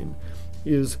green line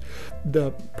is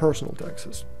the personal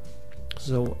taxes.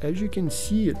 So as you can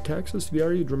see, taxes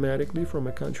vary dramatically from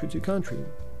a country to country,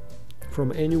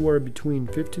 from anywhere between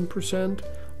 15%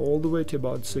 all the way to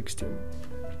about 16%.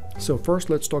 So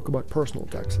first let's talk about personal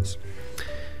taxes.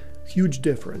 Huge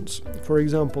difference. For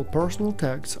example, personal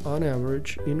tax on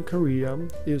average in Korea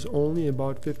is only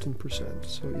about 15%.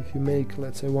 So if you make,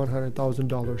 let's say,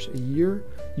 $100,000 a year,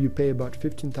 you pay about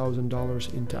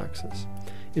 $15,000 in taxes.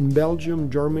 In Belgium,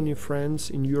 Germany, France,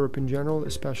 in Europe in general,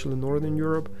 especially Northern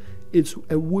Europe, it's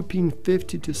a whooping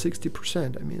 50 to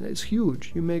 60%. I mean, it's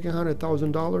huge. You make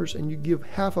 $100,000 and you give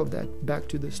half of that back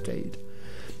to the state.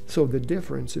 So the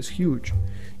difference is huge.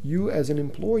 You as an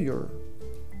employer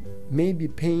may be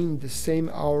paying the same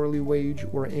hourly wage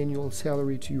or annual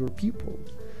salary to your people,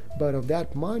 but of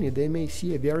that money they may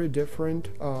see a very different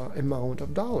amount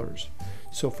of dollars.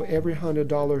 So for every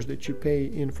 $100 that you pay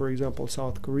in, for example,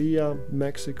 South Korea,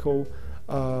 Mexico,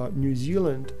 New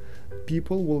Zealand,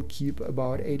 people will keep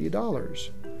about $80.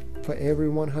 For every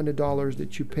 $100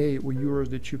 that you pay or euros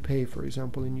that you pay, for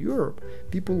example, in Europe,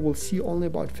 people will see only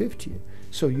about 50.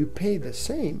 So you pay the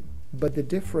same, but the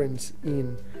difference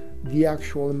in the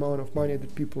actual amount of money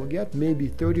that people get may be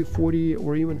 30, 40,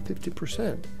 or even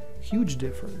 50%. Huge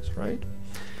difference, right?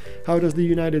 How does the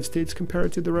United States compare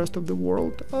to the rest of the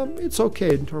world? It's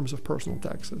okay in terms of personal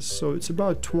taxes. So it's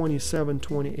about 27,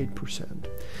 28%.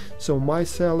 So my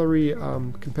salary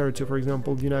compared to, for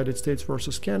example, the United States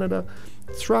versus Canada,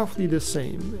 it's roughly the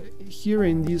same. Here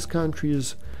in these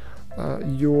countries,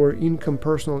 your income,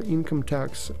 personal income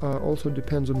tax also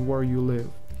depends on where you live.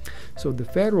 So the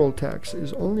federal tax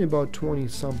is only about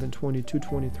 20-something, 22,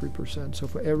 23%. So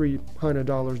for every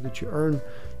 $100 that you earn,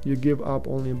 you give up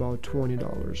only about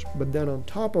 $20. But then on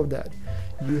top of that,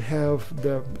 you have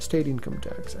the state income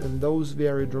tax, and those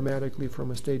vary dramatically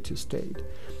from a state to state.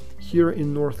 Here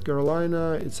in North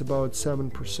Carolina, it's about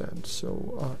 7%.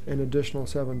 So an additional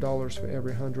 $7 for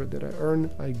every 100 that I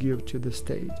earn, I give to the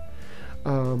state.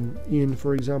 In,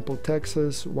 for example,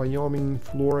 Texas, Wyoming,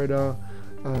 Florida,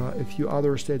 a few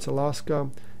other states, Alaska,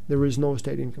 there is no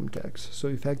state income tax. So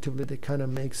effectively, they kind of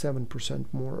make 7%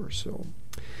 more or so.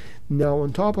 Now,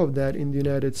 on top of that, in the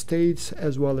United States,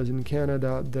 as well as in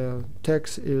Canada, the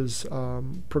tax is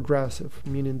progressive,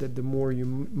 meaning that the more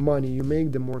money you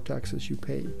make, the more taxes you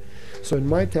pay. So in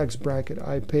my tax bracket,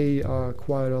 I pay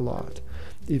quite a lot.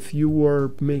 If you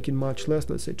were making much less,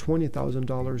 let's say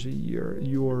 $20,000 a year,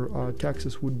 your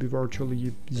taxes would be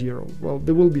virtually zero. Well,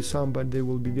 there will be some, but they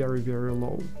will be very, very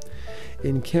low.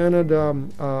 In Canada,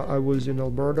 I was in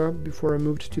Alberta before I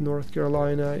moved to North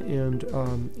Carolina, and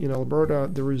in Alberta,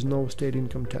 there is no state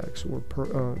income tax or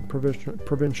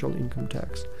provincial income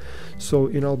tax. So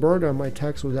in Alberta, my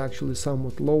tax was actually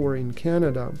somewhat lower in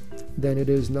Canada than it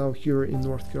is now here in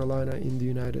North Carolina in the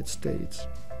United States.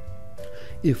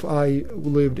 If I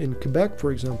lived in Quebec,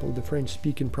 for example, the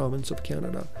French-speaking province of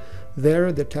Canada,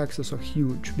 there the taxes are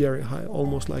huge, very high,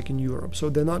 almost like in Europe. So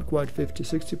they're not quite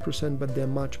 50-60%, but they're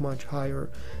much, much higher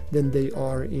than they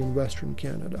are in Western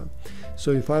Canada.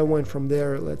 So if I went from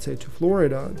there, let's say, to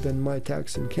Florida, then my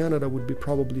tax in Canada would be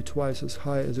probably twice as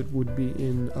high as it would be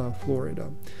in Florida.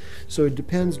 So it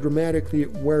depends dramatically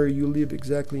where you live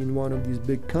exactly in one of these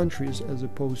big countries as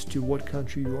opposed to what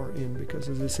country you are in, because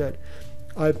as I said,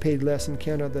 I paid less in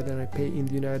Canada than I pay in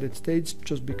the United States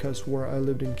just because where I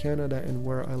lived in Canada and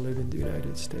where I live in the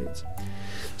United States.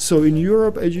 So in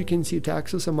Europe, as you can see,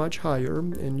 taxes are much higher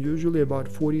and usually about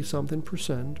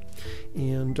 40-something%.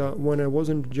 And when I was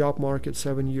in the job market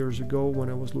 7 years ago, when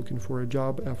I was looking for a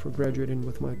job after graduating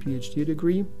with my PhD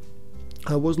degree,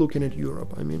 I was looking at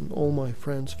Europe. I mean, all my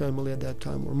friends, family at that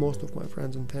time, or most of my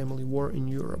friends and family were in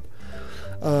Europe.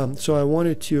 So I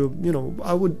wanted to,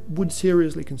 I would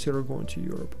seriously consider going to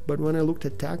Europe. But when I looked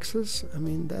at taxes, I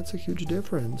mean, that's a huge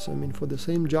difference. I mean, for the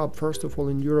same job, first of all,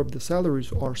 in Europe, the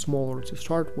salaries are smaller to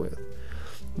start with.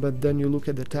 But then you look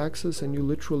at the taxes and you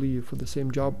literally, for the same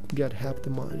job, get half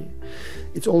the money.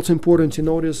 It's also important to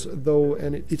notice, though,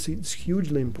 and it's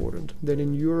hugely important, that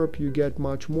in Europe you get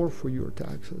much more for your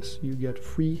taxes. You get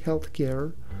free health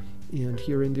care, and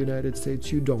here in the United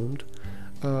States you don't.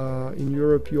 In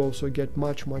Europe you also get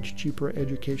much, much cheaper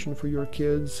education for your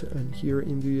kids, and here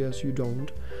in the US you don't.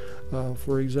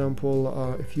 For example,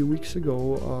 a few weeks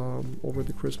ago, over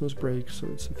the Christmas break, so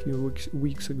it's a few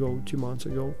weeks ago, 2 months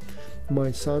ago, my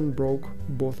son broke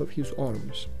both of his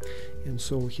arms. And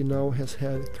so he now has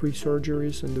had 3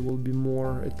 surgeries, and there will be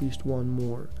more, at least one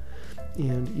more.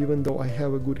 And even though I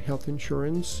have a good health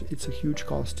insurance, it's a huge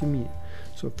cost to me.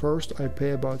 So first, I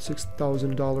pay about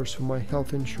 $6,000 for my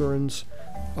health insurance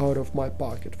out of my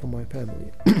pocket for my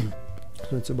family.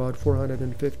 So it's about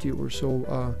 $450 or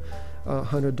so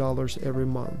 $100 every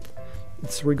month.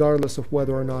 It's regardless of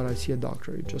whether or not I see a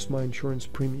doctor, it's just my insurance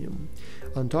premium.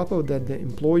 On top of that, the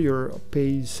employer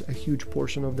pays a huge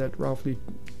portion of that, roughly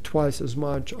twice as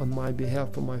much on my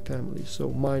behalf for my family.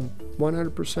 So mine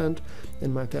 100%,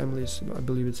 and my family's, I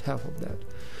believe it's half of that.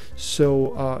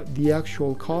 So the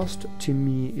actual cost to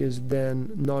me is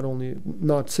then not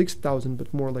 $6,000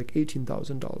 but more like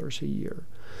 $18,000 a year.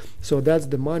 So that's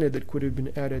the money that could have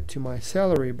been added to my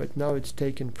salary, but now it's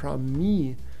taken from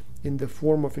me in the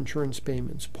form of insurance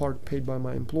payments, part paid by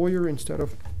my employer instead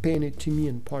of paying it to me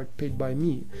and part paid by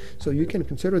me. So you can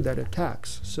consider that a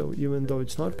tax. So even though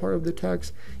it's not part of the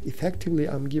tax, effectively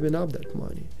I'm giving up that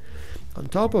money. On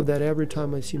top of that, every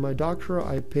time I see my doctor,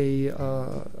 I pay,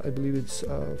 I believe it's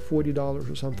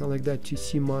 $40 or something like that to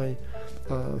see my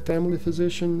family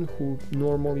physician, who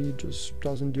normally just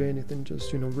doesn't do anything,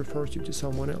 just refers you to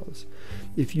someone else.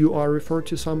 If you are referred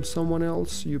to someone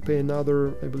else, you pay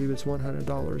another, I believe it's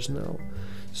 $100 now.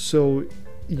 So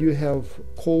you have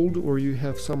cold or you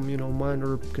have some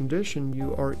minor condition,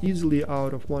 you are easily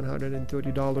out of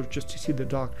 $130 just to see the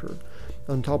doctor.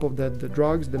 On top of that, the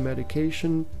drugs, the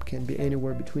medication can be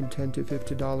anywhere between $10 to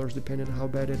 $50 depending on how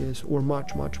bad it is, or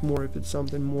much more if it's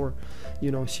something more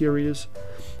serious.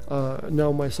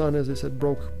 Now my son, as I said,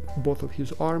 broke both of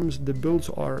his arms. The bills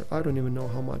are, I don't even know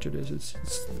how much it is.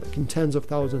 It's like in tens of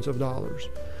thousands of dollars.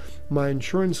 My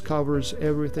insurance covers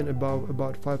everything about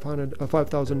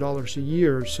 $5,000 a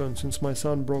year. So since my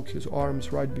son broke his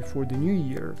arms right before the new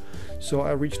year, so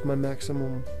I reached my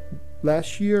maximum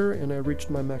last year and I reached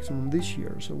my maximum this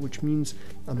year. So which means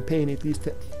I'm paying at least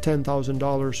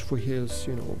 $10,000 for his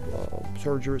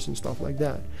surgeries and stuff like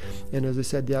that. And as I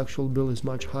said, the actual bill is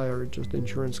much higher. Just the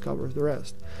insurance covers the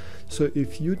rest. So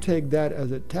if you take that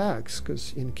as a tax,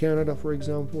 because in Canada, for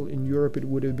example, in Europe it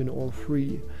would have been all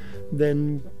free,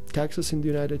 then taxes in the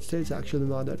United States actually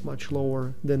not that much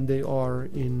lower than they are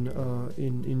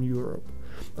in Europe.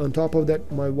 On top of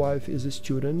that, my wife is a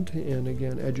student, and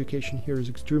again, education here is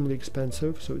extremely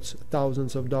expensive, so it's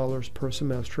thousands of dollars per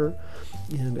semester,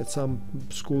 and at some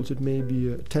schools it may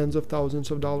be tens of thousands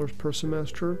of dollars per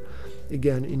semester.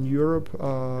 Again, in Europe,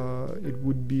 it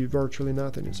would be virtually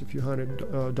nothing. It's a few hundred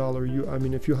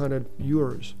a few hundred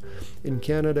euros. In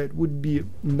Canada, it would be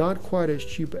not quite as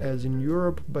cheap as in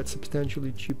Europe, but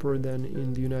substantially cheaper than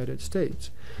in the United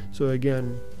States. So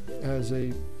again, as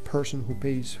a person who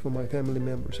pays for my family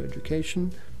members'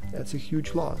 education, that's a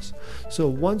huge loss. So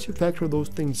once you factor those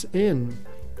things in,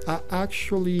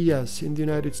 actually, yes, in the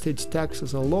United States,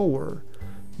 taxes are lower,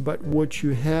 but what you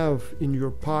have in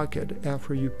your pocket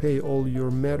after you pay all your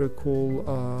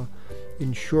medical,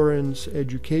 insurance,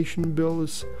 education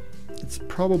bills, it's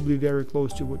probably very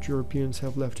close to what Europeans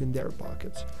have left in their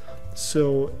pockets.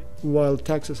 So while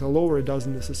taxes are lower, it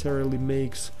doesn't necessarily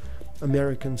make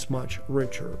Americans much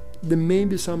richer. There may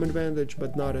be some advantage,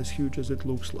 but not as huge as it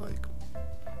looks like.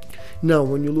 Now,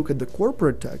 when you look at the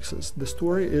corporate taxes, the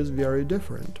story is very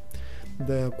different.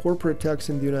 The corporate tax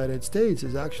in the United States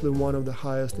is actually one of the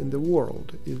highest in the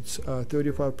world. It's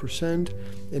 35%,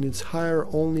 and it's higher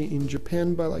only in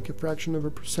Japan by like a fraction of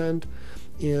a percent,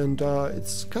 and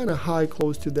it's kind of high,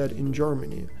 close to that in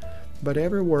Germany. But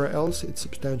everywhere else, it's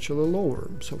substantially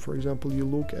lower. So, for example, you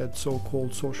look at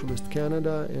so-called socialist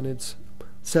Canada, and it's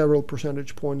several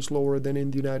percentage points lower than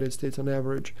in the United States on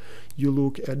average. You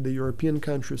look at the European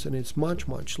countries, and it's much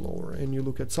lower. And you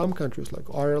look at some countries like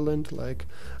Ireland, like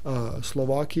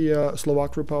Slovakia,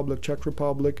 Slovak Republic, Czech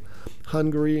Republic,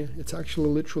 Hungary. It's actually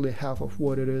literally half of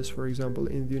what it is, for example,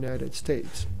 in the United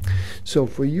States. So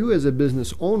for you as a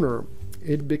business owner,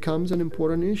 it becomes an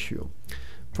important issue.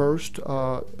 First,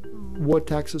 what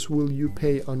taxes will you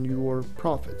pay on your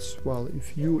profits? Well,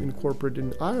 if you incorporate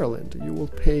in Ireland, you will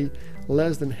pay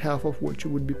less than half of what you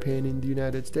would be paying in the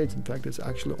United States. In fact, it's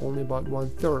actually only about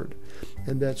 1/3.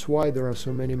 And that's why there are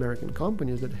so many American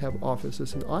companies that have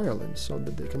offices in Ireland, so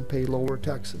that they can pay lower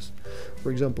taxes.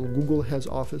 For example, Google has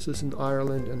offices in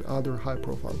Ireland and other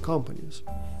high-profile companies.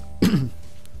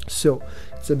 So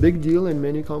it's a big deal, and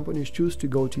many companies choose to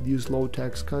go to these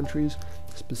low-tax countries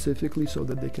specifically so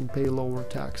that they can pay lower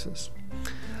taxes.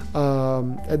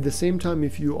 At the same time,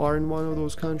 if you are in one of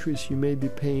those countries, you may be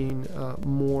paying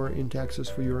more in taxes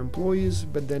for your employees,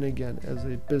 but then again, as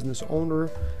a business owner,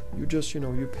 you just,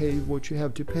 you pay what you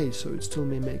have to pay, so it still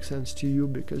may make sense to you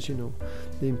because,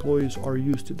 the employees are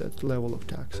used to that level of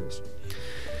taxes.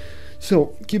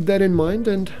 So keep that in mind,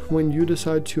 and when you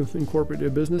decide to incorporate a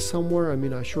business somewhere,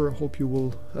 I sure hope you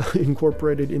will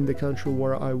incorporate it in the country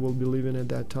where I will be living at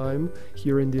that time,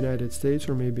 here in the United States,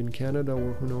 or maybe in Canada,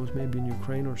 or who knows, maybe in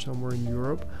Ukraine or somewhere in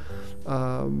Europe.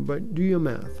 But do your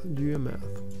math.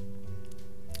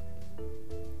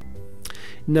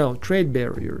 Now, trade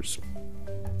barriers.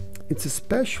 It's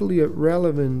especially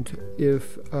relevant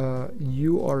if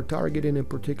you are targeting a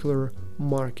particular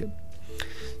market.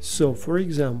 So, for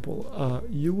example,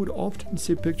 you would often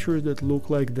see pictures that look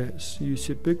like this. You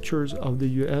see pictures of the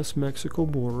US-Mexico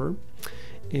border,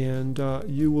 and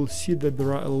you will see that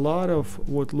there are a lot of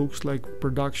what looks like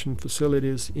production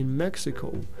facilities in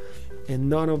Mexico, and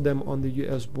none of them on the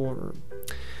US border.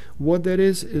 What that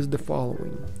is the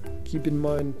following. Keep in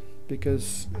mind,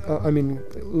 because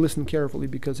listen carefully,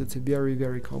 because it's a very,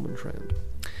 very common trend.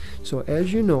 So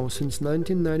as you know, since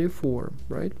 1994,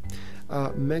 right,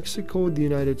 Mexico, the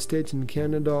United States, and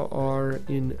Canada are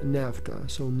in NAFTA,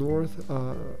 so North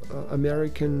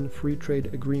American Free Trade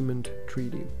Agreement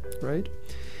Treaty, right?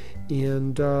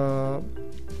 And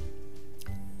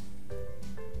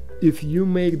if you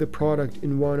make the product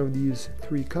in one of these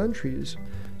three countries,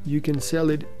 you can sell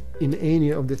it in any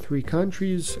of the three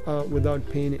countries without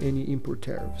paying any import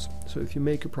tariffs. So if you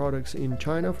make your products in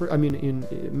China, in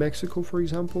Mexico, for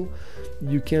example,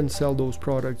 you can sell those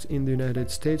products in the United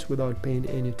States without paying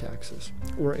any taxes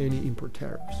or any import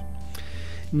tariffs.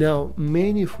 Now,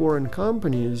 many foreign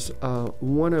companies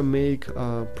want to make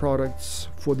products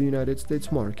for the United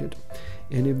States market,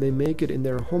 and if they make it in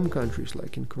their home countries,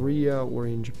 like in Korea or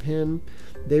in Japan,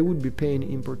 they would be paying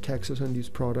import taxes on these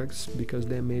products because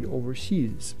they're made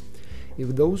overseas.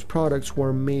 If those products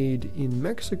were made in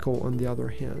Mexico, on the other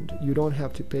hand, you don't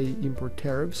have to pay import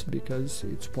tariffs because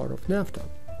it's part of NAFTA.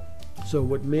 So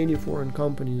what many foreign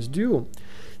companies do,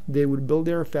 they would build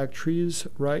their factories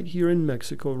right here in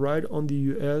Mexico, right on the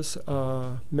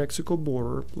US-Mexico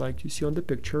border, like you see on the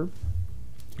picture,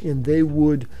 and they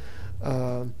would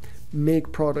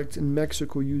make products in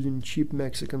Mexico using cheap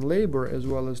Mexican labor as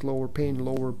well as paying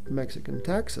lower Mexican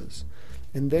taxes,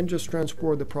 and then just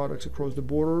transport the products across the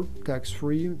border,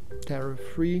 tax-free,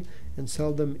 tariff-free, and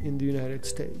sell them in the United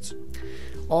States.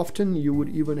 Often you would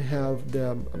even have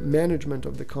the management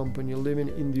of the company living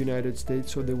in the United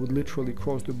States, so they would literally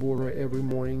cross the border every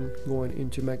morning going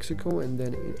into Mexico, and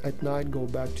then at night go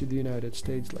back to the United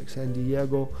States, like San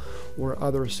Diego or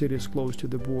other cities close to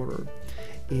the border.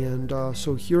 And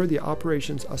so here the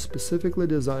operations are specifically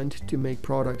designed to make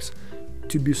products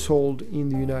to be sold in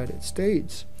the United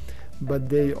States, but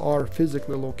they are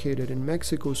physically located in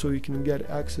Mexico, so you can get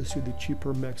access to the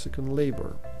cheaper Mexican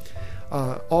labor.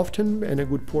 Often, and a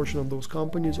good portion of those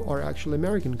companies are actually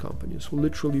American companies who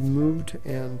literally moved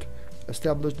and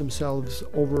established themselves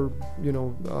over,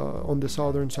 on the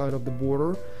southern side of the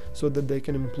border, so that they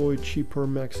can employ cheaper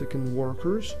Mexican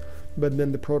workers, but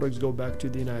then the products go back to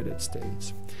the United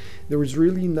States. There is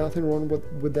really nothing wrong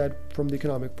with that from the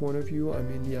economic point of view. I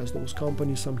mean, yes, those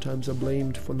companies sometimes are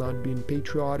blamed for not being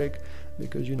patriotic,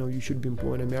 because you should be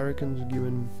employing Americans,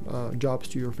 giving jobs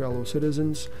to your fellow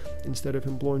citizens instead of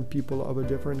employing people of a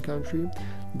different country.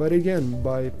 But again,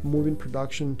 by moving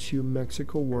production to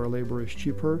Mexico, where labor is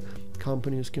cheaper,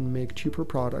 companies can make cheaper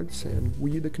products, and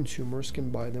we, the consumers, can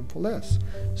buy them for less.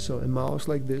 So a mouse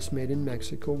like this made in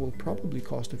Mexico will probably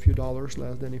cost a few dollars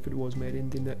less than if it was made in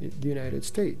the United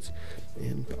States.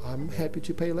 And I'm happy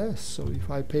to pay less. So if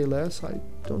I pay less, I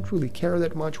don't really care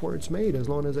that much where it's made, as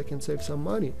long as I can save some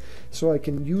money. So I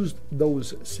can use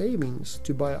those savings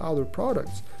to buy other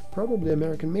products, probably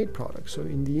American-made products. So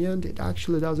in the end, it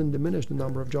actually doesn't diminish the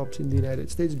number of jobs in the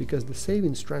United States, because the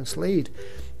savings translate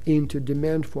into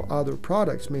demand for other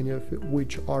products, many of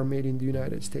which are made in the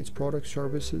United States, products,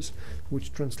 services,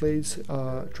 which translates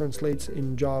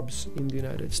in jobs in the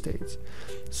United States.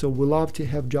 So we love to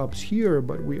have jobs here,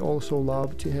 but we also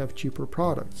love to have cheaper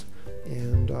products.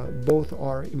 And both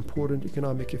are important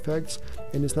economic effects,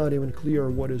 and it's not even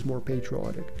clear what is more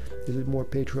patriotic. Is it more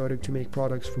patriotic to make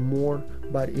products for more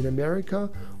but in America,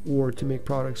 or to make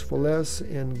products for less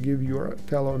and give your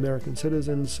fellow American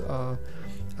citizens a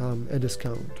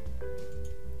discount?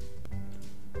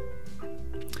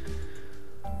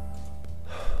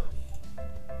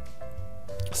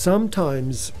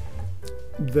 Sometimes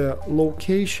the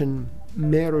location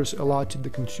matters a lot to the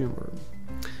consumer.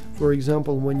 For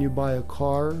example, when you buy a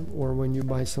car or when you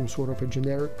buy some sort of a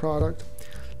generic product,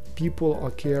 people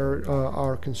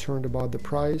are concerned about the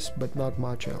price, but not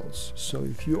much else. So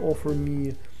if you offer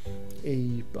me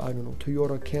a,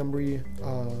 Toyota Camry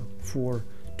for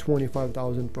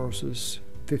 $25,000 versus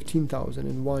 $15,000,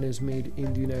 and one is made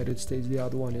in the United States, the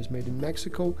other one is made in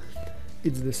Mexico,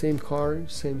 it's the same car,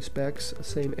 same specs,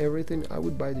 same everything, I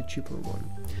would buy the cheaper one.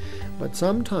 But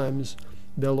sometimes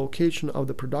the location of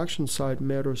the production site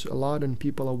matters a lot, and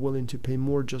people are willing to pay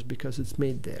more just because it's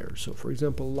made there. So for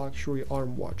example, luxury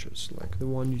arm watches, like the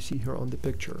one you see here on the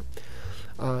picture.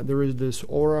 There is this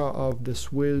aura of the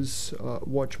Swiss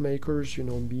watchmakers,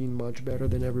 being much better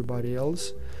than everybody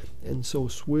else. And so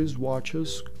Swiss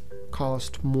watches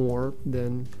cost more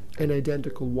than an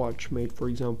identical watch made, for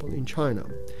example, in China.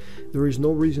 There is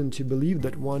no reason to believe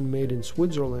that one made in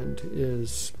Switzerland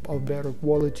is of better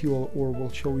quality or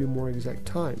will show you more exact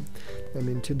time. I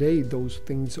mean, today those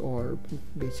things are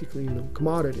basically,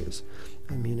 commodities.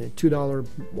 I mean, a $2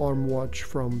 arm watch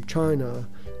from China,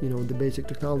 the basic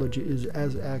technology is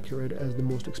as accurate as the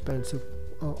most expensive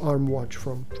arm watch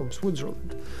from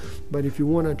Switzerland. But if you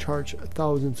want to charge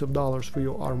thousands of dollars for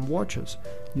your arm watches,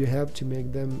 you have to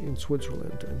make them in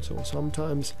Switzerland. And so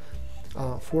sometimes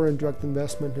foreign direct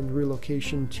investment and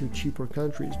relocation to cheaper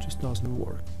countries just doesn't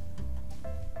work.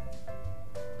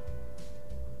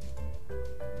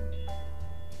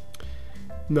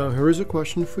 Now here is a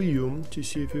question for you to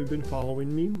see if you've been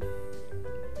following me.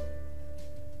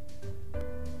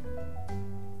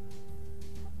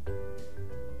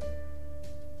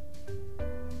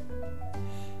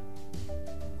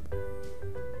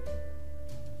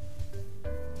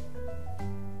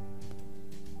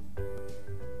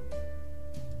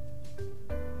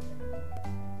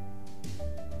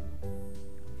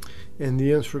 And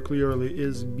the answer clearly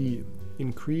is B.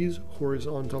 Increase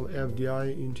horizontal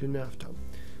FDI into NAFTA.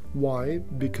 Why?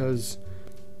 Because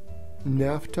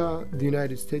NAFTA, the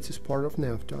United States is part of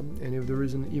NAFTA, and if there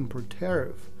is an import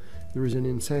tariff, there is an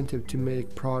incentive to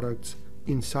make products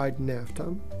inside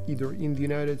NAFTA, either in the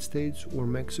United States or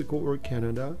Mexico or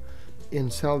Canada,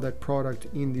 and sell that product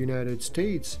in the United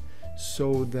States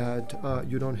so that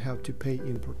you don't have to pay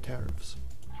import tariffs.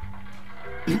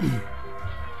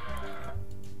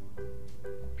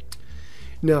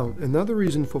 Now, another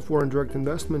reason for foreign direct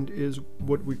investment is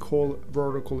what we call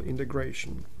vertical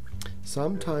integration.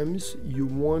 Sometimes you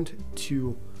want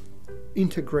to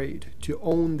integrate, to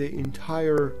own the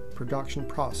entire production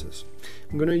process.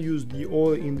 I'm going to use the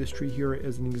oil industry here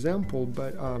as an example,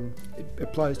 but it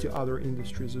applies to other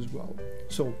industries as well.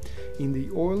 So, in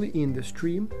the oil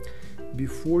industry,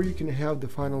 before you can have the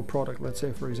final product, let's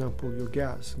say for example your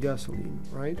gasoline,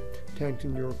 right, tanked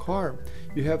in your car,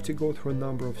 you have to go through a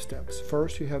number of steps.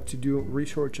 First, you have to do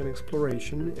research and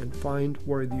exploration and find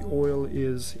where the oil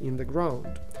is in the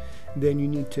ground. Then you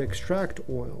need to extract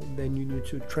oil. Then you need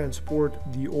to transport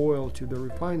the oil to the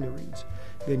refineries.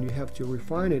 Then you have to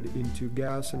refine it into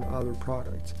gas and other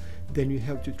products. Then you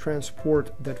have to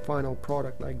transport that final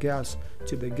product like gas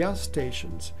to the gas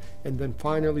stations, and then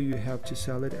finally you have to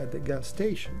sell it at the gas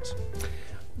stations.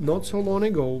 Not so long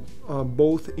ago,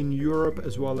 both in Europe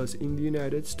as well as in the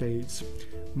United States,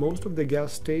 most of the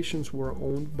gas stations were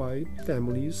owned by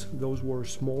families. Those were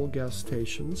small gas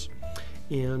stations,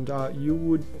 and you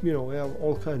would have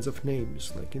all kinds of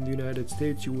names. Like in the United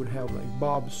States, you would have like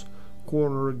Bob's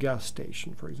Corner Gas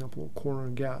Station, for example, Corner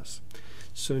Gas.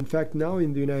 So in fact, now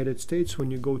in the United States,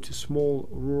 when you go to small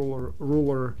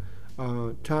rural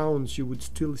towns, you would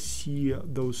still see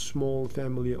those small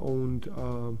family-owned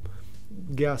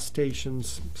gas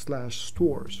stations /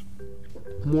 stores.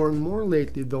 More and more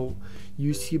lately, though,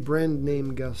 you see brand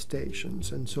name gas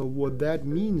stations. And so what that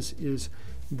means is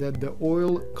that the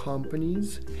oil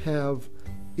companies have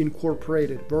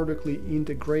vertically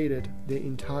integrated the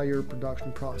entire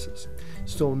production process.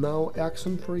 So now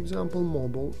Exxon, for example,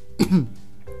 Mobil,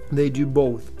 they do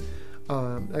both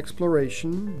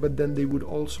exploration, but then they would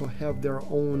also have their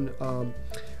own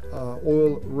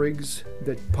oil rigs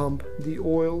that pump the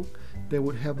oil. They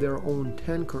would have their own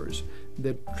tankers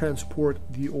that transport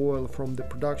the oil from the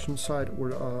production site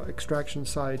or extraction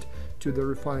site to the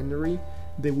refinery.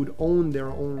 They would own their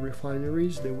own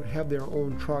refineries. They would have their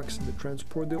own trucks that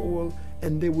transport the oil,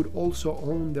 and they would also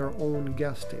own their own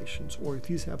gas stations, or at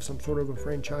least have some sort of a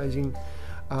franchising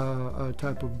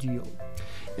type of deal.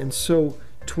 And so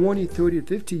 20, 30,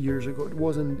 50 years ago, it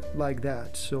wasn't like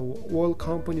that. So oil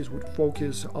companies would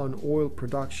focus on oil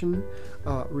production.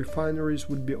 Refineries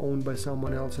would be owned by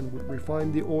someone else and would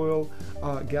refine the oil.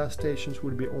 Gas stations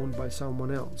would be owned by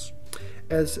someone else.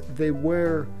 As they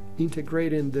were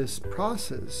integrating this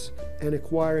process and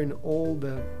acquiring all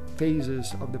the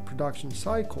phases of the production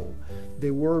cycle, they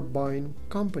were buying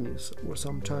companies or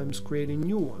sometimes creating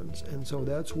new ones, and so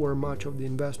that's where much of the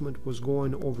investment was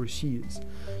going overseas.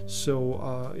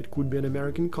 So it could be an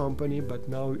American company, but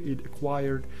now it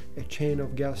acquired a chain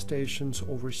of gas stations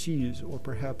overseas, or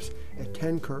perhaps a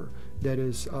tanker that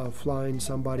is flying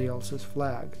somebody else's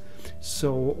flag.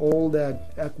 So all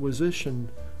that acquisition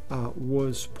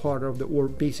was part of or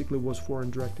basically was foreign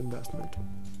direct investment.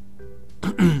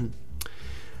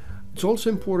 It's also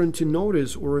important to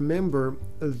notice or remember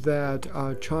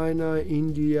that China,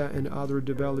 India, and other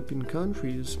developing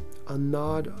countries are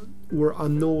not or are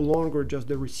no longer just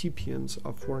the recipients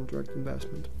of foreign direct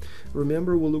investment.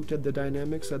 Remember, we looked at the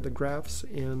dynamics at the graphs,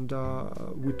 and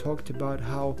we talked about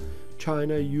how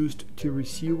China used to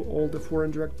receive all the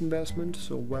foreign direct investment.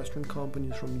 So Western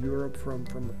companies from Europe, from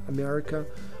America,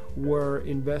 were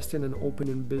investing and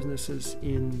opening businesses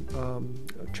in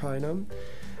China.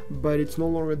 But it's no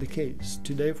longer the case.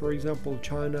 Today, for example,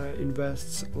 China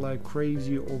invests like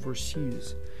crazy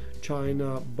overseas.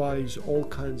 China buys all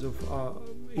kinds of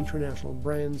international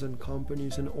brands and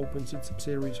companies and opens its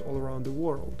subsidiaries all around the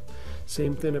world.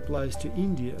 Same thing applies to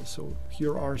India. So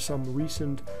here are some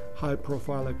recent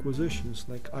high-profile acquisitions,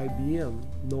 like IBM,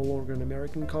 no longer an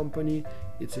American company,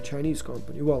 it's a Chinese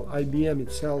company. Well, IBM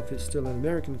itself is still an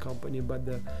American company, but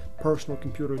the personal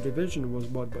computer division was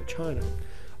bought by China.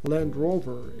 Land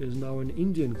Rover is now an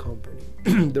Indian company.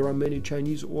 There are many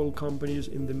Chinese oil companies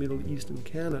in the Middle East and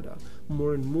Canada,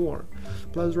 more and more.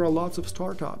 Plus, there are lots of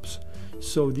startups.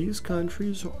 So these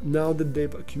countries, now that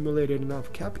they've accumulated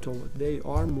enough capital, they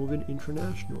are moving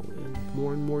international, and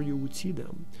more you would see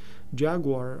them.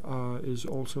 Jaguar is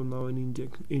also now an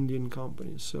Indian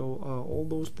company. So all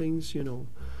those things, you know.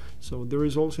 So there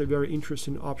is also a very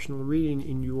interesting optional reading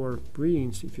in your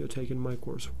readings if you're taking my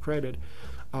course of credit,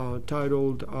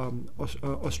 titled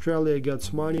Australia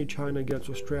Gets Money, China Gets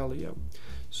Australia.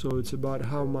 So it's about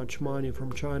how much money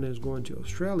from China is going to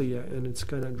Australia, and it's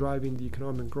kind of driving the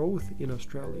economic growth in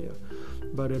Australia.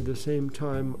 But at the same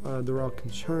time, there are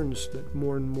concerns that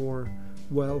more and more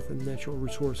wealth and natural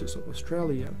resources of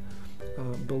Australia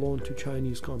belong to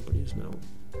Chinese companies now.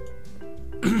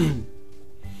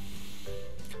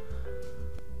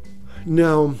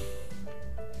 Now,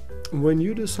 when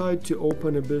you decide to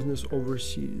open a business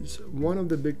overseas, one of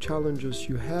the big challenges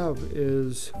you have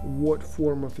is what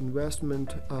form of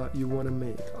investment you want to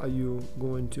make. Are you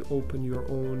going to open your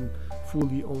own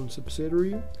fully owned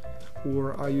subsidiary,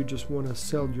 or are you just want to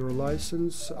sell your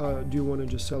license? Do you want to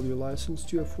just sell your license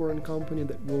to a foreign company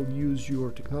that will use your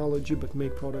technology but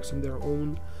make products on their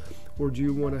own? Or do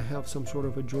you want to have some sort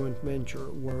of a joint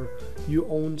venture where you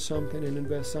own something and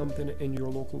invest something, and your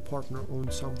local partner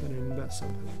owns something and invests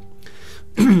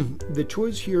something? The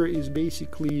choice here is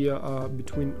basically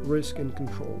between risk and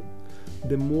control.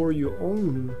 The more you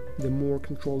own, the more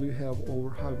control you have over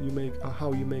how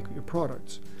you make your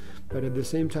products. But at the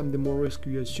same time, the more risk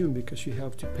you assume, because you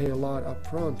have to pay a lot up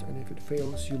front, and if it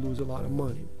fails, you lose a lot of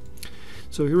money.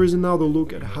 So here is another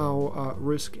look at how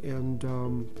risk and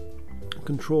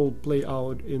control play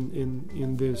out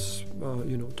in this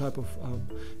type of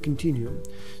continuum.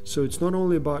 So it's not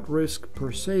only about risk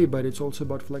per se, but it's also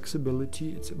about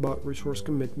flexibility, it's about resource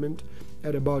commitment,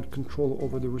 and about control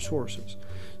over the resources.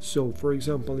 So for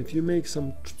example, if you make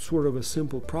some sort of a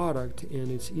simple product and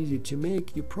it's easy to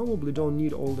make, you probably don't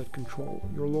need all that control.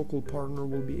 Your local partner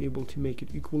will be able to make it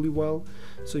equally well.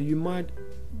 So you might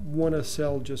want to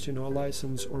sell just a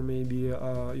license, or maybe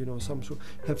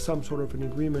have some sort of an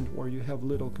agreement where you have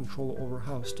little control over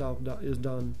how stuff is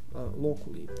done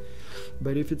locally.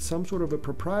 But if it's some sort of a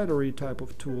proprietary type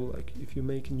of tool, like if you're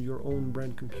making your own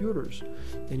brand computers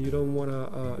and you don't want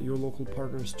your local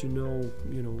partners to know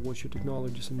what your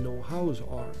technologies and know-hows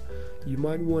are, you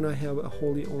might want to have a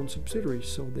wholly owned subsidiary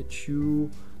so that you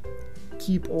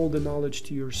keep all the knowledge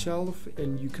to yourself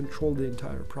and you control the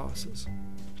entire process.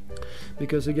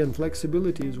 Because again,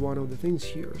 flexibility is one of the things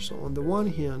here. So on the one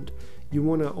hand, you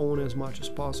want to own as much as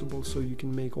possible so you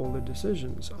can make all the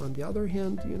decisions. On the other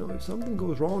hand, if something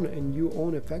goes wrong and you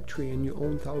own a factory and you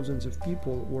own thousands of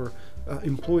people, or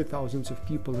employ thousands of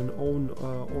people and own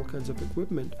all kinds of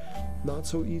equipment, not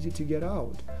so easy to get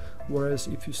out. Whereas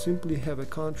if you simply have a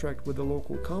contract with a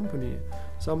local company,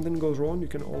 something goes wrong, you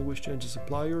can always change a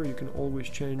supplier, you can always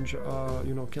change,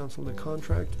 cancel the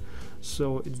contract.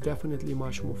 So it's definitely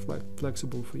much more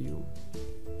flexible for you.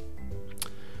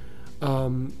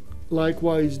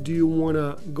 Likewise, do you want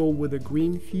to go with a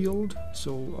greenfield,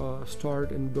 so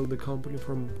start and build a company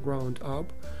from ground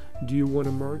up? Do you want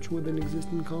to merge with an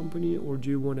existing company, or do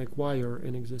you want to acquire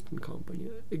an existing company?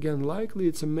 Again, likely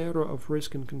it's a matter of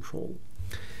risk and control.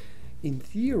 In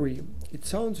theory, it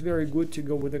sounds very good to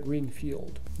go with a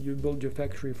greenfield. You build your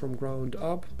factory from ground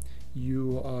up,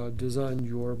 you design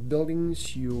your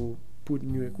buildings, you put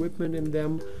new equipment in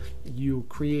them, you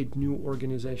create new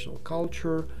organizational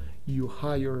culture, you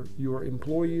hire your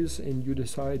employees, and you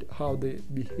decide how they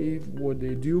behave, what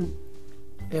they do.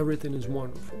 Everything is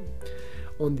wonderful.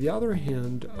 On the other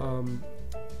hand,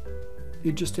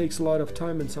 it just takes a lot of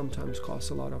time and sometimes costs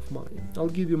a lot of money. I'll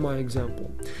give you my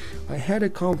example. I had a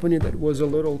company that was a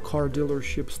little car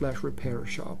dealership / repair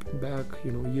shop back,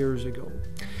 years ago.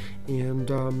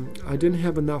 And I didn't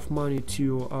have enough money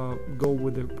to go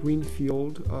with a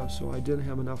greenfield, so I didn't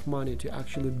have enough money to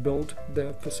actually build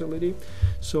the facility,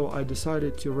 so I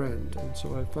decided to rent. And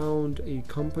so I found a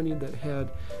company that had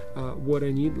what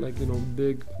I need, like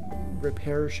big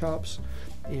repair shops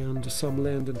and some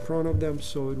land in front of them,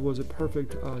 so it was a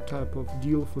perfect type of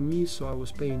deal for me. So I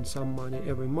was paying some money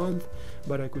every month,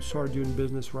 but I could start doing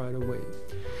business right away.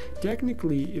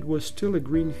 Technically it was still a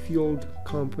greenfield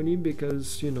company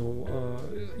because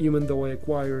even though I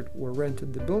acquired or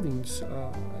rented the buildings,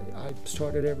 I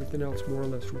started everything else more or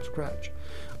less from scratch.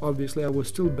 Obviously I was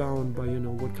still bound by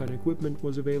what kind of equipment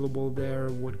was available there,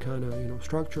 what kind of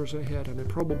structures I had, and I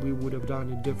probably would have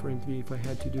done it differently if I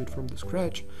had to do it from the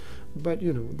scratch. But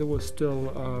there was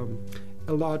still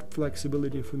a lot of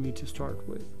flexibility for me to start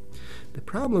with. The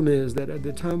problem is that at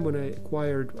the time when I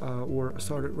acquired or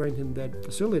started renting that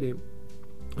facility,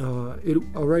 it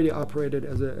already operated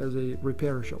as a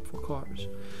repair shop for cars,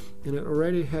 and it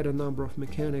already had a number of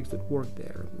mechanics that worked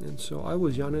there. And so I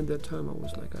was young at that time. I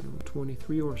was like,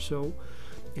 23 or so,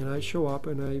 and I show up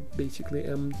and I basically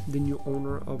am the new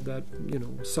owner of that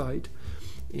site.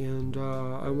 And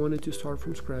I wanted to start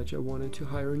from scratch. I wanted to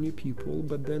hire new people,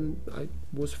 but then I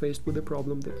was faced with the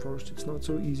problem that first, it's not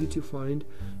so easy to find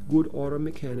good auto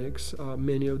mechanics,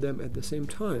 many of them at the same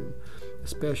time,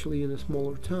 especially in a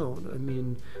smaller town. I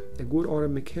mean, a good auto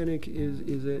mechanic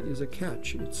is a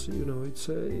catch. It's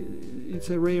it's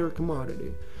a rare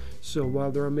commodity. So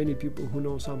while there are many people who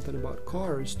know something about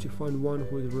cars, to find one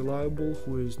who is reliable,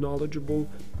 who is knowledgeable,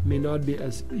 may not be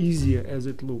as easy as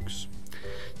it looks.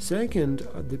 Second,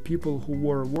 the people who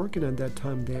were working at that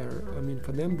time there,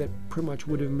 for them that pretty much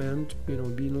would have meant,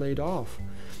 being laid off.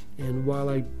 And while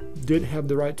I did have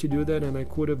the right to do that and I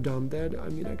could have done that,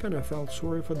 I kind of felt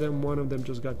sorry for them. One of them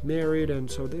just got married, and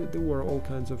so there were all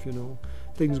kinds of,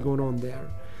 things going on there.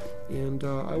 And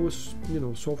I was,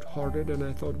 soft-hearted, and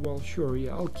I thought, well, sure,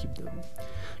 yeah, I'll keep them.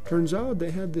 Turns out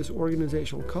they had this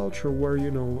organizational culture where,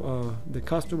 the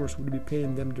customers would be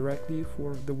paying them directly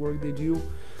for the work they do.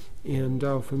 And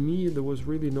for me, there was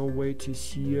really no way to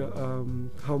see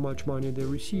how much money they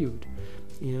received.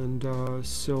 And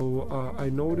so I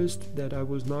noticed that I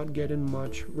was not getting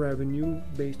much revenue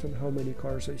based on how many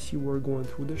cars I see were going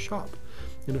through the shop.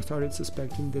 And I started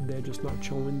suspecting that they're just not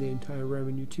showing the entire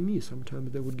revenue to me.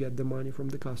 Sometimes they would get the money from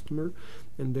the customer,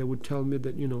 and they would tell me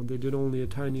that, they did only a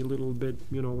tiny little bit,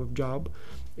 of job,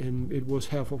 and it was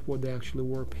half of what they actually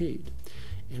were paid.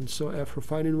 And so after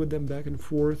fighting with them back and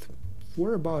forth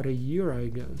for about a year, I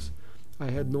guess,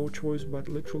 I had no choice but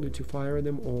literally to fire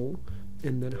them all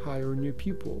and then hire new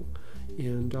people.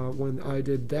 And when I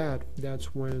did that,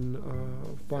 that's when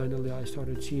finally I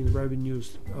started seeing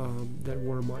revenues that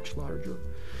were much larger.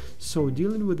 So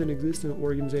dealing with an existing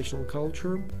organizational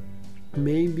culture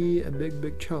may be a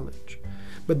big challenge.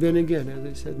 But then again, as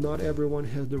I said, not everyone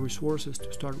has the resources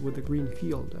to start with a green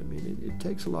field. It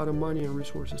takes a lot of money and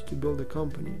resources to build a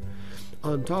company.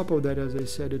 On top of that, as I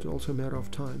said, it's also a matter of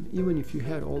time. Even if you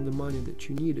had all the money that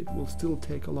you need, it will still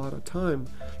take a lot of time,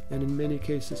 and in many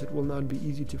cases it will not be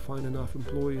easy to find enough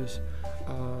employees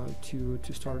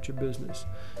to start your business.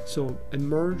 So a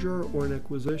merger or an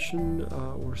acquisition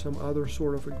or some other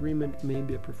sort of agreement may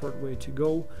be a preferred way to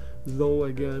go, though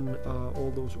again,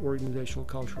 all those organizational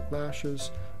cultural clashes,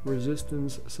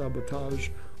 resistance, sabotage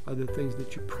are the things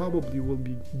that you probably will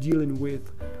be dealing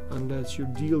with unless your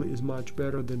deal is much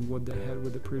better than what they had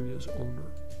with the previous owner.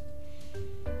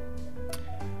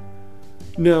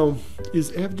 Now,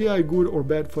 is FDI good or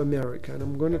bad for America? And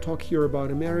I'm going to talk here about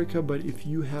America, but if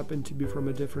you happen to be from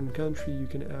a different country, you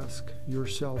can ask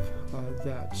yourself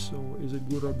that. So is it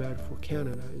good or bad for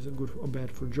Canada? Is it good or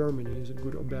bad for Germany? Is it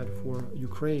good or bad for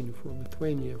Ukraine, for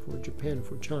Lithuania, for Japan,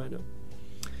 for China?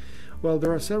 Well,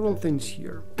 there are several things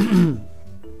here.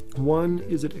 One,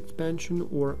 is it expansion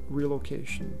or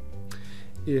relocation?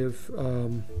 If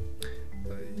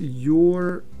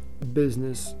your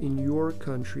business in your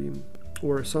country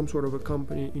or some sort of a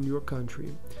company in your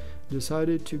country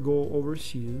decided to go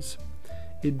overseas,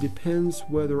 it depends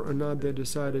whether or not they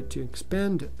decided to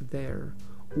expand there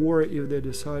or if they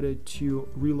decided to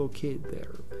relocate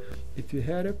there. If you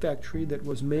had a factory that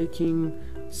was making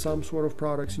some sort of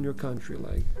products in your country,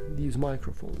 like these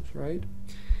microphones, right?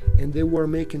 And they were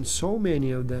making so many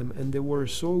of them, and they were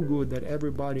so good that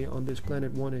everybody on this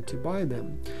planet wanted to buy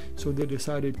them. So they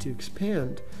decided to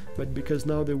expand, but because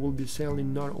now they will be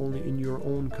selling not only in your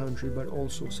own country but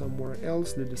also somewhere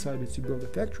else, they decided to build a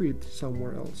factory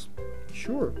somewhere else.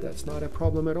 Sure, that's not a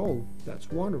problem at all. That's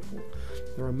wonderful.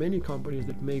 There are many companies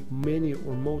that make many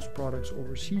or most products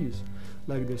overseas,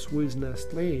 like the Swiss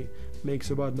Nestlé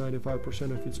makes about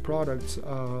 95% of its products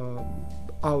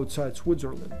outside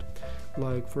Switzerland.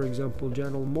 Like, for example,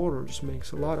 General Motors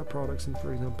makes a lot of products in,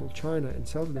 for example, China and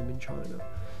sells them in China.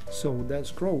 So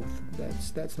that's growth.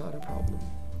 That's not a problem.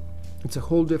 It's a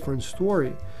whole different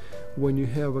story when you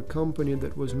have a company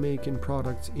that was making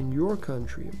products in your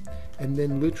country and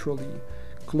then literally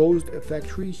closed a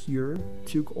factory here,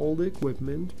 took all the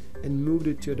equipment and moved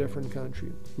it to a different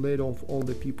country, laid off all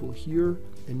the people here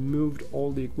and moved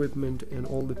all the equipment and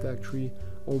all the factory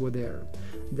over there.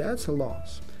 That's a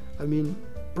loss. I mean,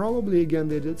 probably again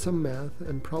they did some math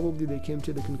and probably they came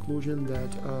to the conclusion that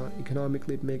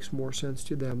economically it makes more sense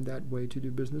to them that way, to do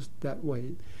business that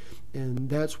way. And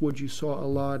that's what you saw a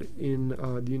lot in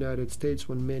the United States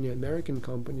when many American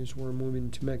companies were moving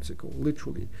to Mexico,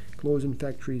 literally closing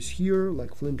factories here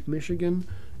like Flint, Michigan,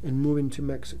 and moving to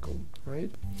Mexico, right?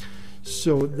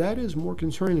 So that is more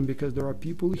concerning because there are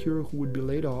people here who would be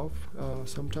laid off.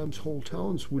 Sometimes whole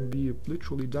towns would be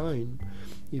literally dying.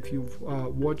 If you've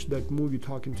watched that movie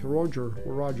Talking to Roger,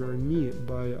 or Roger and Me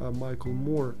by Michael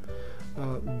Moore,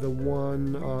 the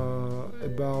one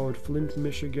about Flint,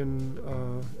 Michigan,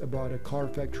 about a car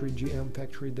factory, GM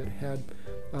factory that had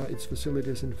its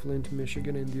facilities in Flint,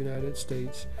 Michigan in the United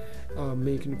States,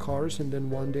 making cars, and then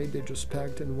one day they just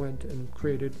packed and went and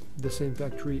created the same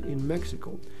factory in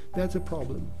Mexico. That's a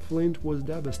problem. Flint was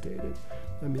devastated.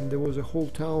 I mean, there was a whole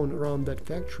town around that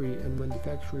factory, and when the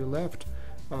factory left,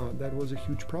 that was a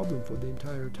huge problem for the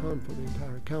entire town, for the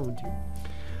entire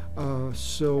county.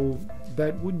 So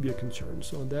that would be a concern.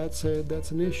 So that's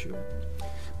an issue.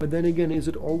 But then again, is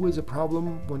it always a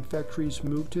problem when factories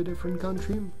move to a different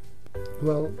country?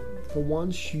 Well, for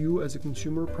once, you as a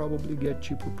consumer probably get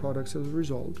cheaper products as a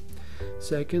result.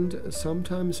 Second,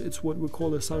 sometimes it's what we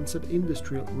call a sunset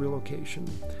industry relocation.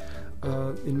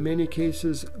 In many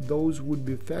cases, those would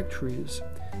be factories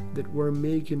that were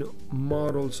making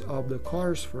models of the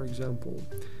cars, for example,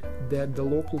 that the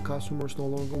local customers no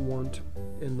longer want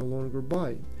and no longer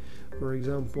buy. For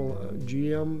example,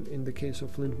 GM, in the case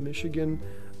of Flint, Michigan,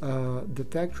 the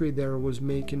factory there was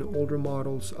making older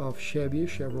models of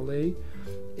Chevrolet,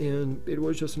 and it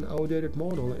was just an outdated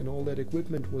model, and all that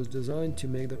equipment was designed to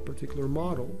make that particular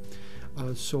model.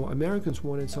 So Americans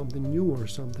wanted something newer,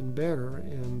 something better,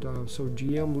 and so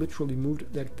GM literally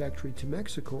moved that factory to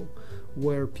Mexico,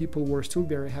 where people were still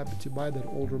very happy to buy that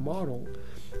older model,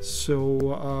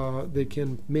 so they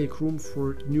can make room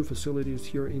for new facilities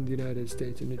here in the United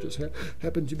States. And it just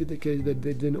happened to be the case that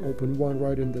they didn't open one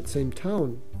right in that same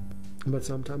town, but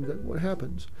sometimes that's what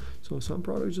happens. So some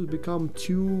products just become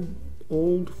too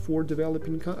old for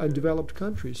developed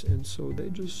countries, and so they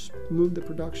just move the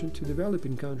production to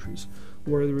developing countries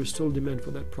where there is still demand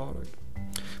for that product.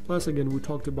 Plus, again, we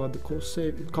talked about the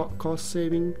cost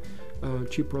saving,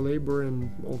 cheaper labor,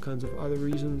 and all kinds of other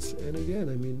reasons. And again,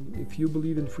 I mean, if you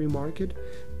believe in free market,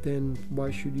 then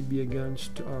why should you be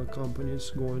against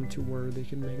companies going to where they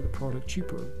can make the product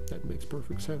cheaper? That makes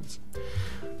perfect sense.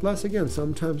 Plus, again,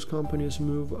 sometimes companies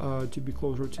move to be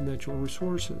closer to natural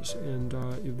resources, and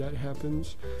if that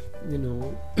happens, you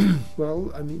know,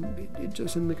 well, I mean, it's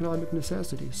just an economic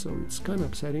necessity, so it's kind of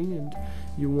upsetting, and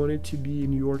you want it to be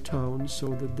in your town so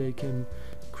that they can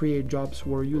create jobs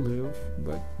where you live,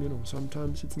 but, you know,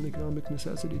 sometimes it's an economic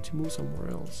necessity to move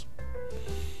somewhere else.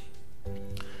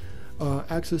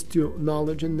 Access to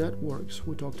knowledge and networks,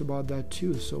 we talked about that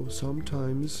too. So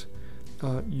sometimes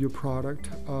your product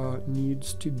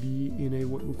needs to be in a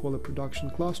what we call a production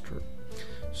cluster.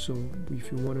 So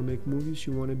if you want to make movies,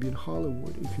 you want to be in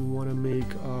Hollywood. If you want to make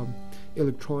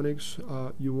electronics,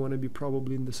 you want to be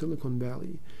probably in the Silicon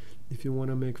Valley. If you want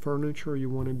to make furniture, you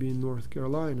want to be in North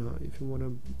Carolina. If you want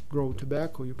to grow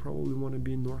tobacco, you probably want to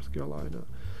be in North Carolina.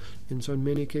 And so in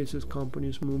many cases,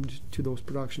 companies moved to those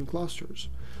production clusters.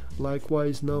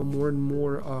 Likewise, now more and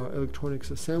more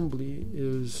electronics assembly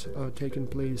is taking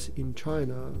place in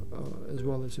China, as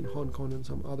well as in Hong Kong and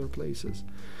some other places.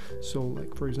 So,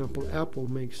 like, for example, Apple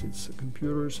makes its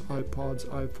computers, iPods,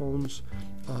 iPhones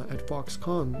at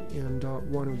Foxconn.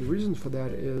 And one of the reasons for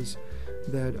that is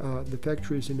that the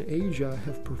factories in Asia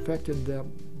have perfected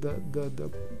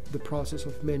the process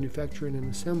of manufacturing and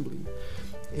assembly.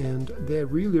 And they're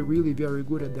really, really very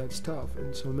good at that stuff.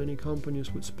 And so many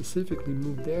companies would specifically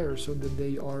move there so that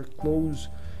they are close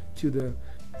to the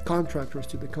contractors,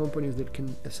 to the companies that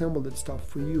can assemble that stuff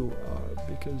for you.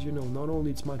 Because, you know, not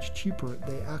only it's much cheaper,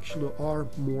 they actually are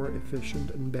more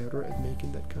efficient and better at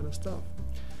making that kind of stuff.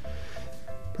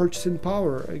 Purchasing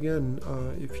power, again,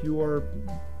 if you are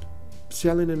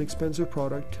selling an expensive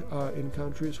product in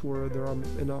countries where there are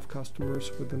enough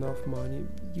customers with enough money,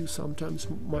 you sometimes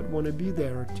might want to be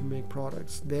there to make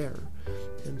products there.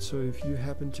 And so if you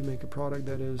happen to make a product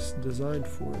that is designed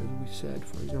for, as we said,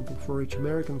 for example, for rich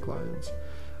American clients,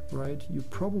 right, you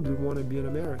probably want to be in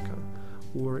America.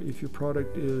 Or if your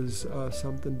product is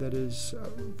something that is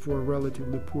for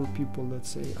relatively poor people, let's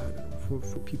say, I don't know,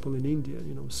 for people in India,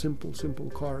 simple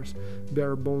cars,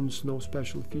 bare bones, no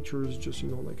special features, just,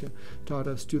 like a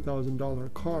Tata's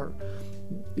 $2,000 car,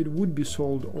 it would be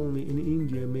sold only in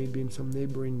India, maybe in some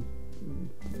neighboring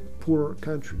poorer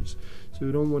countries. So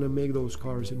you don't want to make those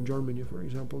cars in Germany, for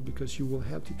example, because you will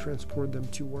have to transport them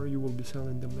to where you will be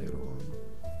selling them later on.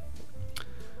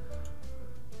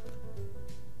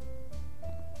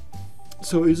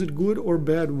 So is it good or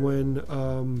bad when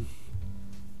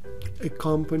a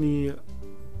company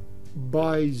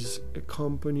buys a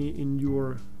company in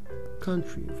your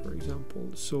country, for example?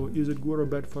 So is it good or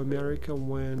bad for America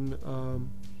when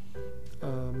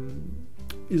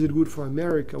is it good for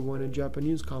America when a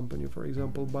Japanese company, for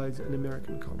example, buys an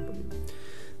American company?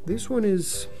 This one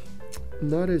is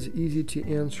not as easy to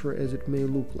answer as it may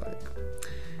look like.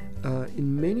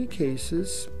 In many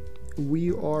cases,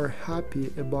 we are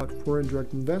happy about foreign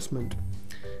direct investment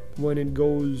when it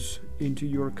goes into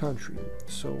your country.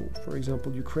 So, for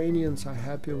example, Ukrainians are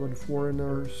happy when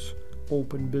foreigners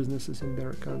open businesses in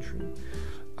their country.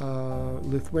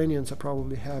 Lithuanians are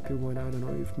probably happy when, I don't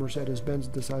know, if Mercedes-Benz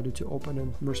decided to open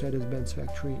a Mercedes-Benz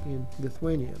factory in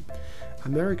Lithuania.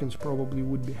 Americans probably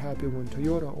would be happy when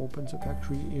Toyota opens a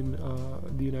factory in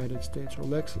the United States, or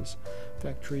Lexus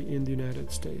factory in the United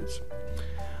States.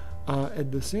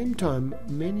 At the same time,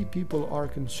 many people are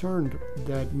concerned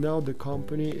that now the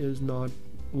company is not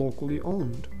locally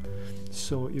owned.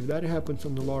 So if that happens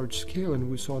on a large scale, and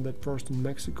we saw that first in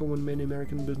Mexico when many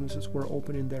American businesses were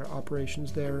opening their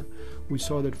operations there, we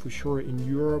saw that for sure in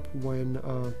Europe when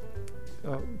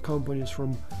companies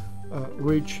from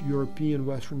rich European,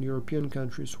 Western European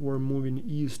countries were moving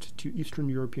east to Eastern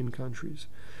European countries.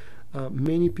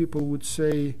 Many people would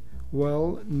say,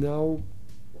 well, now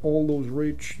all those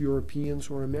rich Europeans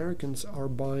or Americans are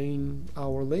buying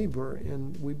our labor,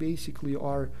 and we basically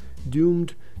are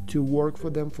doomed to work for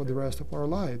them for the rest of our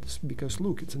lives. Because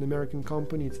look, it's an American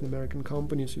company, it's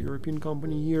a European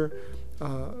company here.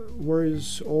 Where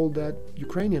is all that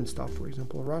Ukrainian stuff, for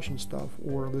example, Russian stuff,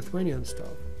 or Lithuanian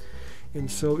stuff? And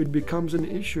so it becomes an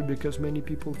issue because many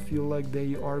people feel like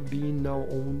they are being now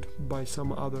owned by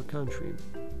some other country.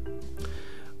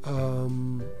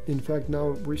 In fact, now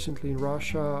recently in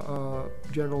Russia,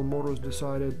 General Motors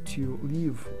decided to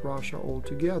leave Russia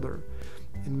altogether,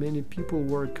 and many people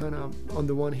were kind of, on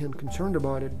the one hand, concerned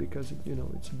about it because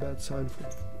it's a bad sign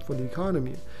for the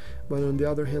economy, but on the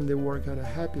other hand, they were kind of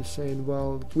happy, saying,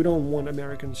 well, we don't want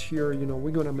Americans here,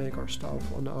 we're going to make our stuff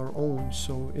on our own,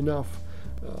 so enough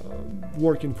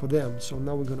working for them, so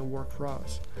now we're going to work for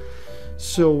us.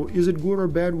 So is it good or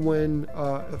bad when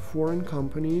a foreign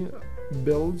company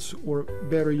builds, or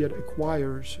better yet,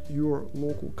 acquires your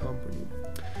local company?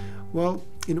 Well,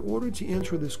 in order to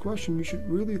answer this question, you should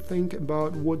really think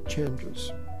about what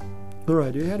changes. All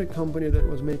right, you had a company that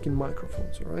was making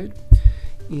microphones, all right?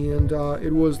 And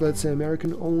it was, let's say,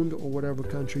 American owned, or whatever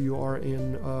country you are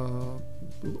in,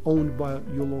 owned by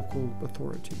your local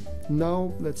authority.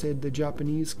 Now, let's say the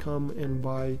Japanese come and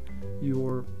buy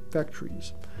your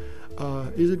factories.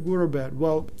 Is it good or bad?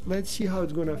 Well, let's see how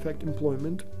it's going to affect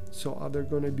employment. So are there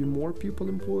going to be more people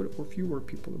employed or fewer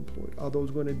people employed? Are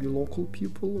those going to be local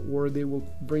people, or they will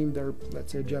bring their,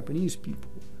 let's say, Japanese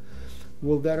people?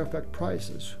 Will that affect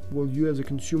prices? Will you as a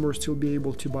consumer still be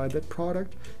able to buy that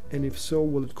product? And if so,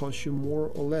 will it cost you more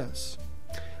or less?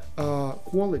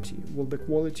 Quality, will the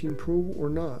quality improve or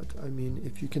not? I mean,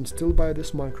 if you can still buy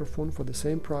this microphone for the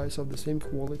same price of the same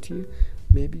quality,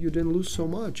 maybe you didn't lose so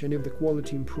much. And if the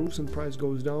quality improves and price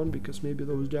goes down because maybe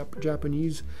those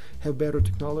Japanese have better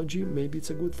technology, maybe it's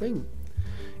a good thing.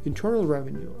 Internal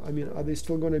revenue, I mean, are they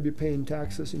still going to be paying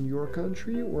taxes in your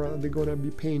country, or are they going to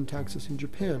be paying taxes in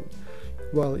Japan?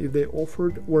 Well, if they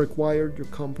offered or acquired your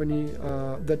company,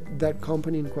 that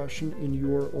company in question in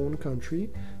your own country,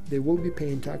 they will be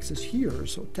paying taxes here.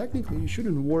 So technically, you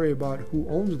shouldn't worry about who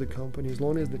owns the company. As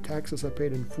long as the taxes are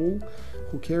paid in full,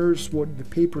 who cares what the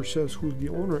paper says who the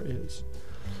owner is?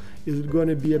 Is it going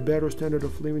to be a better standard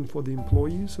of living for the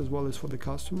employees as well as for the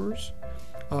customers?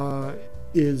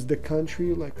 Is the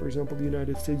country, like for example the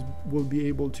United States, will be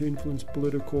able to influence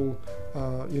political,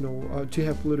 to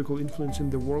have political influence in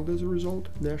the world as a result,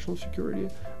 national security?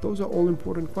 Those are all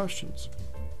important questions.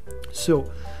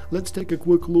 So let's take a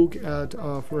quick look at,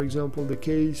 for example, the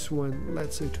case when,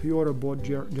 let's say, Toyota bought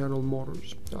General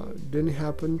Motors. Didn't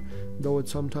happen, though at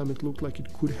some time it looked like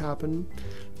it could happen.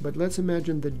 But let's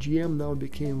imagine that GM now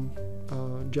became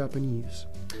Japanese.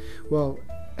 Well,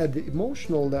 at the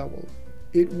emotional level,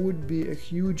 it would be a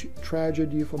huge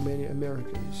tragedy for many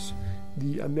Americans.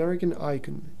 The American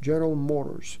icon, General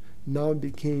Motors, now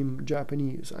became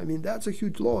Japanese. I mean, that's a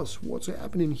huge loss. What's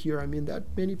happening here? I mean, that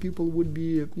many people would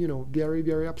be, very,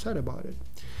 very upset about it.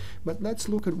 But let's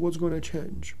look at what's going to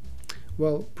change.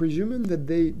 Well, presuming that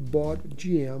they bought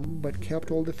GM but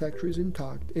kept all the factories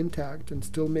intact and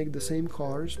still make the same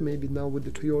cars, maybe now with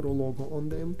the Toyota logo on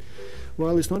them,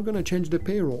 well, it's not going to change the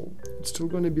payroll. It's still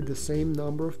going to be the same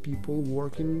number of people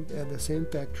working at the same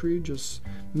factory, just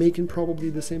making probably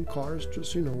the same cars,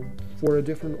 just, for a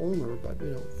different owner. But,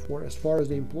 for as far as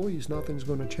the employees, nothing's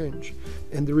going to change.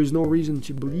 And there is no reason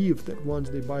to believe that once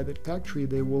they buy that factory,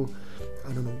 they will,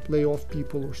 lay off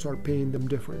people or start paying them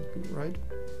differently, right?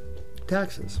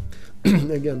 Taxes.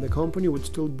 Again, the company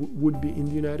would be in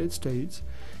the United States,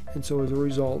 and so as a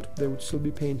result, they would still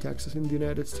be paying taxes in the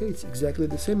United States, exactly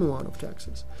the same amount of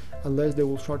taxes, unless they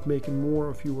will start making more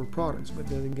or fewer products. But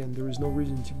then again, there is no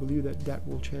reason to believe that that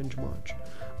will change much,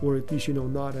 or at least,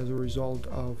 not as a result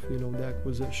of, the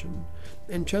acquisition.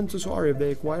 And chances are, if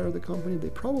they acquire the company, they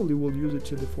probably will use it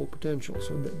to the full potential.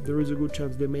 So there is a good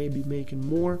chance they may be making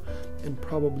more and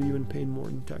probably even paying more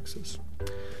in taxes.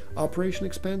 Operation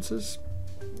expenses,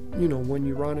 when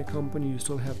you run a company, you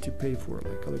still have to pay for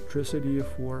like electricity,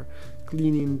 for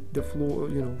cleaning the floor,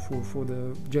 for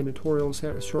the janitorial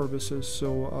services.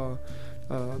 So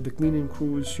the cleaning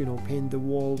crews, paint the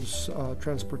walls,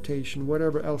 transportation,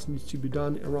 whatever else needs to be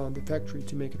done around the factory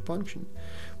to make it function.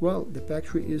 Well, the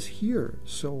factory is here,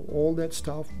 so all that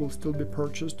stuff will still be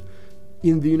purchased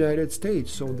in the United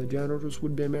States. So the janitors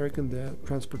would be American, the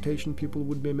transportation people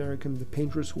would be American, the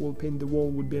painters who will paint the wall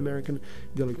would be American,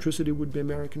 the electricity would be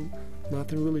American.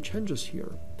 Nothing really changes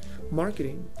here.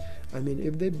 Marketing. I mean,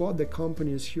 if they bought the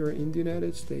companies here in the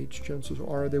United States, chances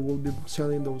are they will be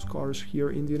selling those cars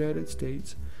here in the United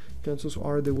States. Chances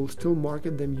are they will still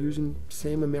market them using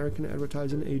same American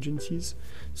advertising agencies.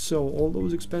 So all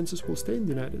those expenses will stay in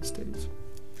the United States.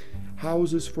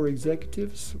 Houses for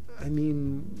executives. I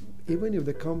mean, even if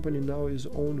the company now is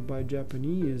owned by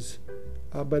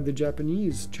the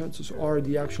Japanese, chances are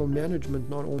the actual management,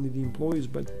 not only the employees,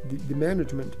 but the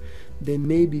management, they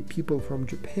may be people from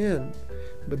Japan,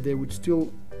 but they would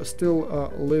still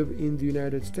live in the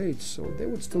United States, so they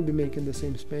would still be making the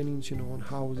same spendings, on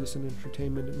houses and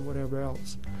entertainment and whatever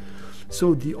else.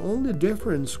 So the only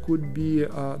difference could be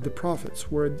the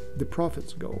profits, where the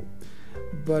profits go.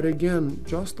 But again,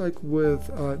 just like with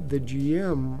the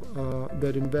GM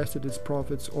that invested its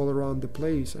profits all around the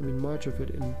place, I mean, much of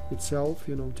it in itself,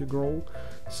 to grow.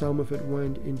 Some of it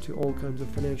went into all kinds of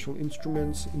financial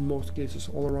instruments, in most cases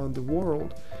all around the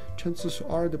world. Chances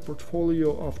are the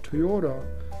portfolio of Toyota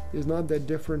is not that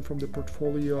different from the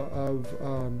portfolio of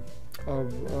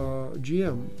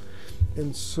GM.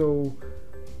 And so,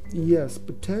 yes,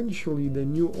 potentially the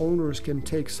new owners can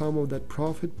take some of that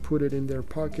profit, put it in their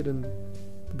pocket, and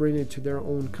bring it to their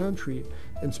own country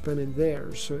and spend it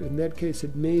there. So in that case,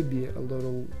 it may be a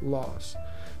little loss.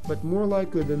 But more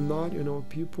likely than not,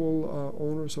 people,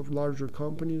 owners of larger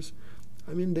companies,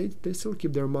 I mean, they still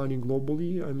keep their money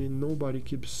globally. I mean, nobody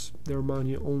keeps their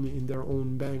money only in their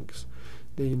own banks.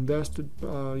 They invested,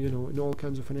 in all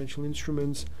kinds of financial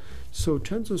instruments. So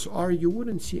chances are you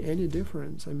wouldn't see any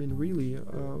difference. I mean, really,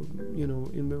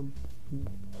 in the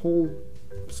whole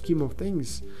scheme of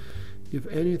things, if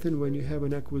anything, when you have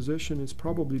an acquisition, it's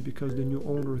probably because the new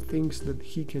owner thinks that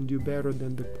he can do better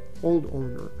than the old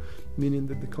owner, meaning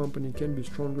that the company can be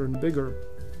stronger and bigger,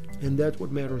 and that's what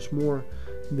matters more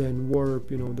than where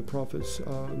the profits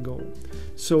go.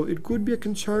 So it could be a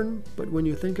concern, but when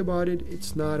you think about it,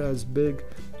 it's not as big,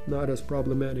 not as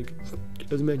problematic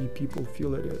as many people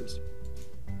feel it is.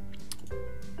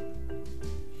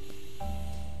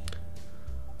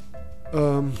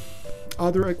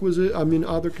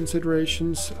 Other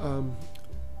considerations.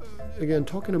 Again,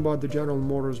 talking about the General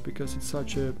Motors because it's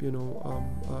such a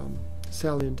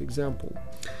salient example.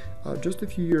 Just a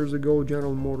few years ago,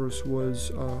 General Motors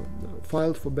was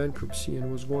filed for bankruptcy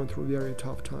and was going through very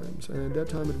tough times. And at that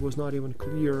time, it was not even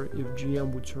clear if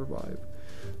GM would survive.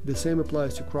 The same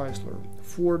applies to Chrysler.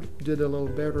 Ford did a little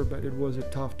better, but it was a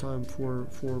tough time for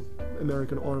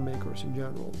American automakers in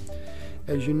general.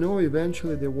 As you know,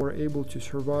 eventually they were able to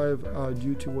survive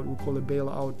due to what we call a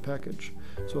bailout package.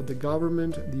 So the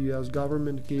government, the US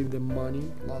government, gave them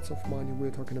money, lots of money.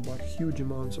 We're talking about huge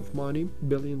amounts of money,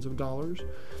 billions of dollars,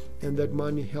 and that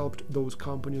money helped those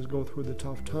companies go through the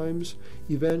tough times.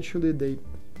 Eventually they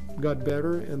got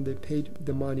better and they paid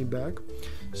the money back,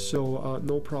 so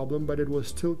no problem, but it was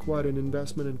still quite an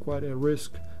investment and quite a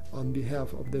risk on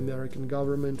behalf of the American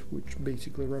government, which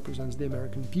basically represents the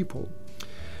American people.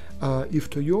 If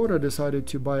Toyota decided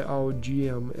to buy out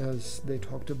GM, as they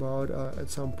talked about at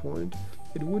some point,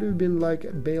 it would have been like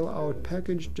a bailout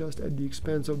package, just at the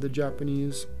expense of the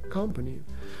Japanese company.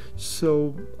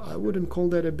 So I wouldn't call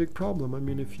that a big problem. I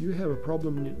mean, if you have a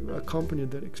problem, a company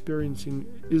that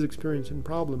is experiencing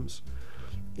problems,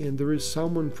 and there is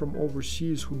someone from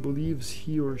overseas who believes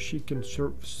he or she can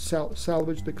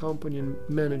salvage the company and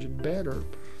manage it better,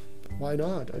 why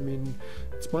not? I mean,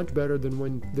 it's much better than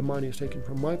when the money is taken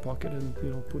from my pocket and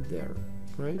put there,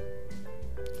 right?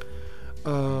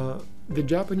 The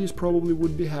Japanese probably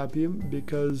would be happy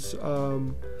because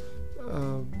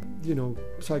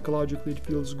psychologically it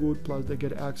feels good, plus they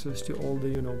get access to all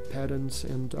the patents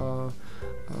and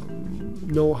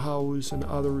know-hows and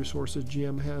other resources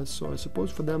GM has. So I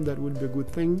suppose for them that would be a good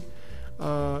thing.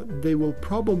 They will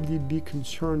probably be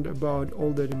concerned about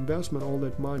all that investment, all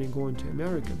that money going to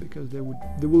America, because there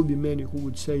will be many who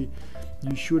would say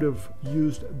you should have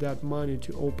used that money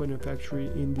to open a factory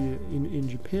in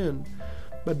Japan.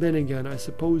 But then again, I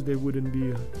suppose they wouldn't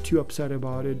be too upset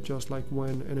about it, just like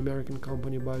when an American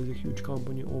company buys a huge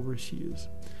company overseas.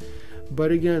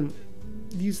 But again,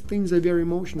 these things are very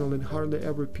emotional, and hardly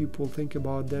ever people think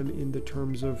about them in the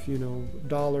terms of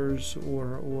dollars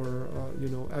or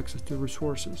access to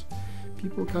resources.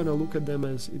 People kind of look at them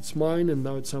as it's mine and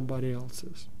now it's somebody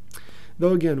else's.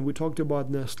 Though again, we talked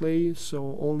about Nestlé,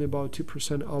 so only about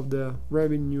 2% of the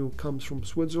revenue comes from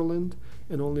Switzerland,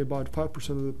 and only about 5%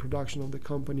 of the production of the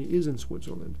company is in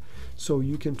Switzerland. So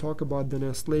you can talk about the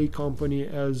Nestlé company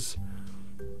as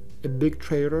a big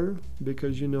trader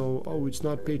because it's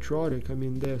not patriotic. I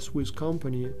mean, they're a Swiss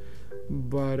company,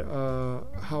 but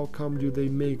how come do they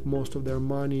make most of their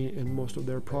money and most of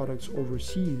their products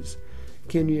overseas?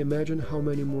 Can you imagine how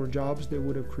many more jobs they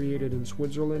would have created in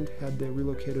Switzerland had they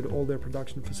relocated all their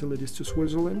production facilities to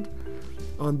Switzerland?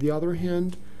 On the other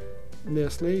hand,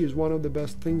 Nestlé is one of the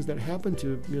best things that happened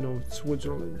to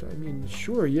Switzerland. I mean,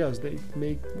 sure, yes, they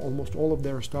make almost all of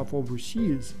their stuff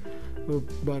overseas,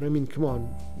 but I mean, come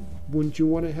on, wouldn't you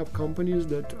want to have companies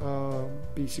that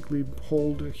basically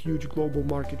hold a huge global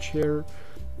market share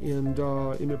and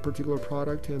in a particular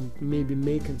product, and maybe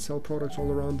make and sell products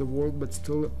all around the world, but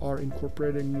still are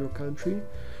incorporated in your country?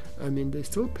 I mean, they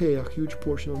still pay a huge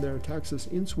portion of their taxes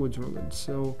in Switzerland,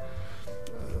 so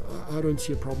I don't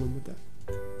see a problem with that.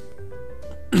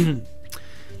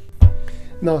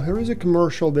 Now, here is a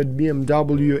commercial that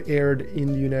BMW aired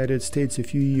in the United States a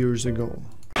few years ago.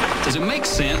 Does it make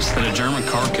sense that a German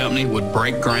car company would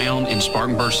break ground in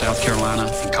Spartanburg, South Carolina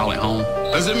and call it home?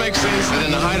 Does it make sense that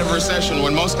in the height of recession,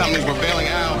 when most companies were bailing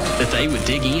out, That they would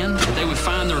dig in, that they would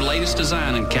find their latest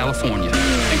design in California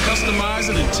and customize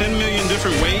it in 10 million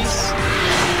different ways?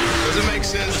 Does it make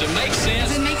sense? Does it make sense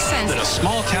Does it make sense that a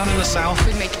small town in the South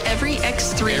would make every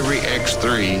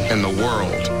X3 in the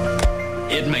world?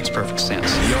 It makes perfect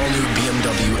sense. The all-new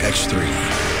BMW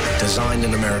X3. Designed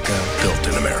in America, built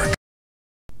in America.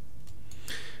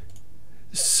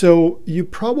 So you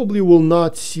probably will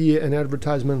not see an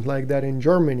advertisement like that in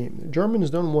Germany.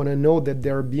 Germans don't want to know that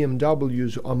their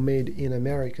BMWs are made in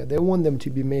America. They want them to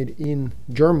be made in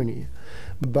Germany.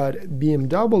 But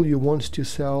BMW wants to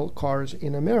sell cars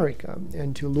in America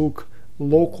and to look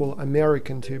local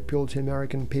American, to appeal to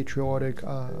American patriotic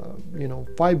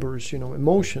fibers,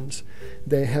 emotions.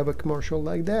 They have a commercial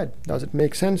like that. Does it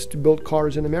make sense to build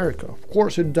cars in America? Of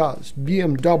course it does.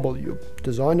 BMW,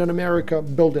 designed in America,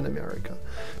 built in America.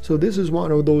 So this is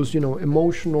one of those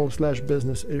emotional /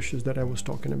 business issues that I was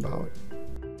talking about.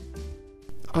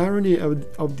 Irony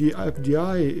of the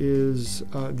FDI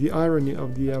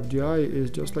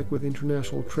is just like with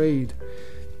international trade.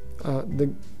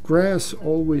 The grass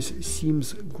always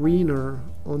seems greener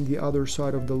on the other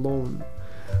side of the lawn.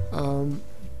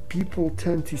 People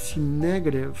tend to see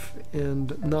negative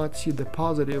and not see the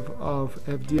positive of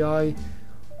FDI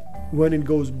when it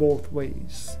goes both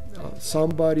ways.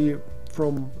 Somebody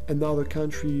from another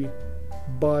country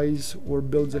buys or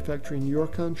builds a factory in your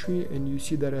country, and you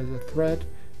see that as a threat,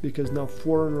 because now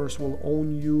foreigners will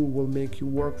own you, will make you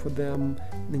work for them,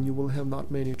 and you will have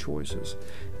not many choices.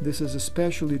 This is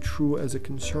especially true as a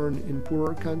concern in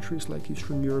poorer countries like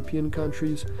Eastern European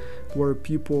countries, where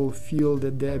people feel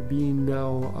that they're being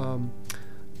now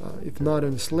if not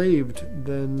enslaved,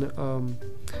 then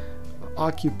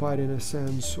occupied in a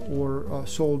sense, or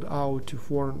sold out to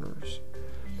foreigners.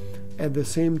 At the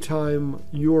same time,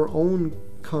 your own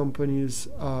companies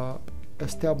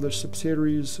establish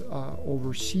subsidiaries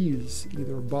overseas,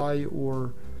 either buy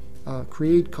or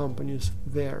create companies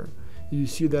there. You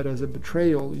see that as a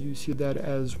betrayal. You see that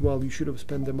as, well, you should have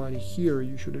spent the money here.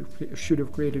 You should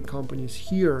have created companies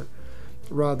here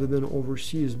rather than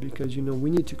overseas, because, you know, we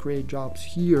need to create jobs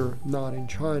here, not in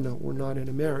China or not in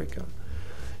America.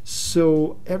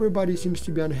 So everybody seems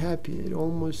to be unhappy. It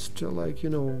almost like, you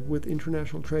know, with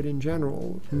international trade in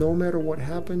general, no matter what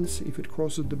happens, if it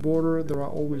crosses the border, there are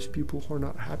always people who are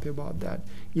not happy about that,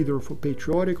 either for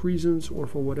patriotic reasons or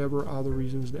for whatever other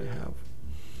reasons they have.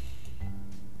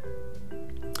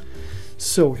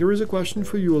 So here is a question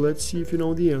for you. Let's see if you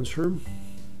know the answer.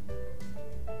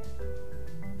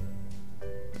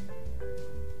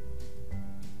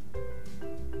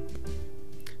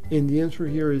 And the answer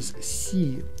here is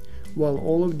C. While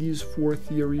all of these four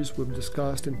theories we've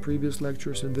discussed in previous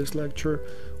lectures, in this lecture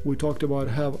we talked about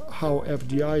how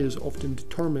FDI is often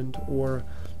determined or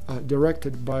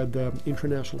directed by the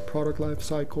international product life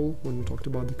cycle, when we talked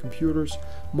about the computers,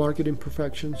 market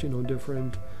imperfections, you know,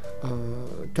 different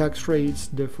tax rates,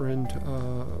 different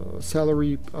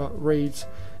salary rates,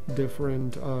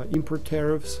 different import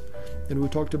tariffs, and we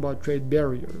talked about trade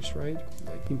barriers, right?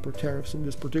 Like import tariffs in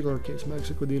this particular case,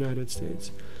 Mexico, the United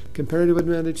States. Comparative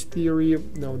advantage theory,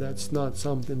 no, that's not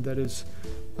something that is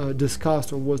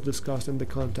discussed or was discussed in the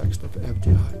context of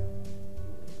FDI.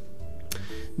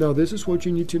 Now, this is what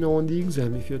you need to know on the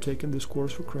exam if you're taking this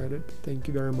course for credit. Thank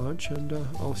you very much, and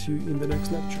I'll see you in the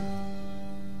next lecture.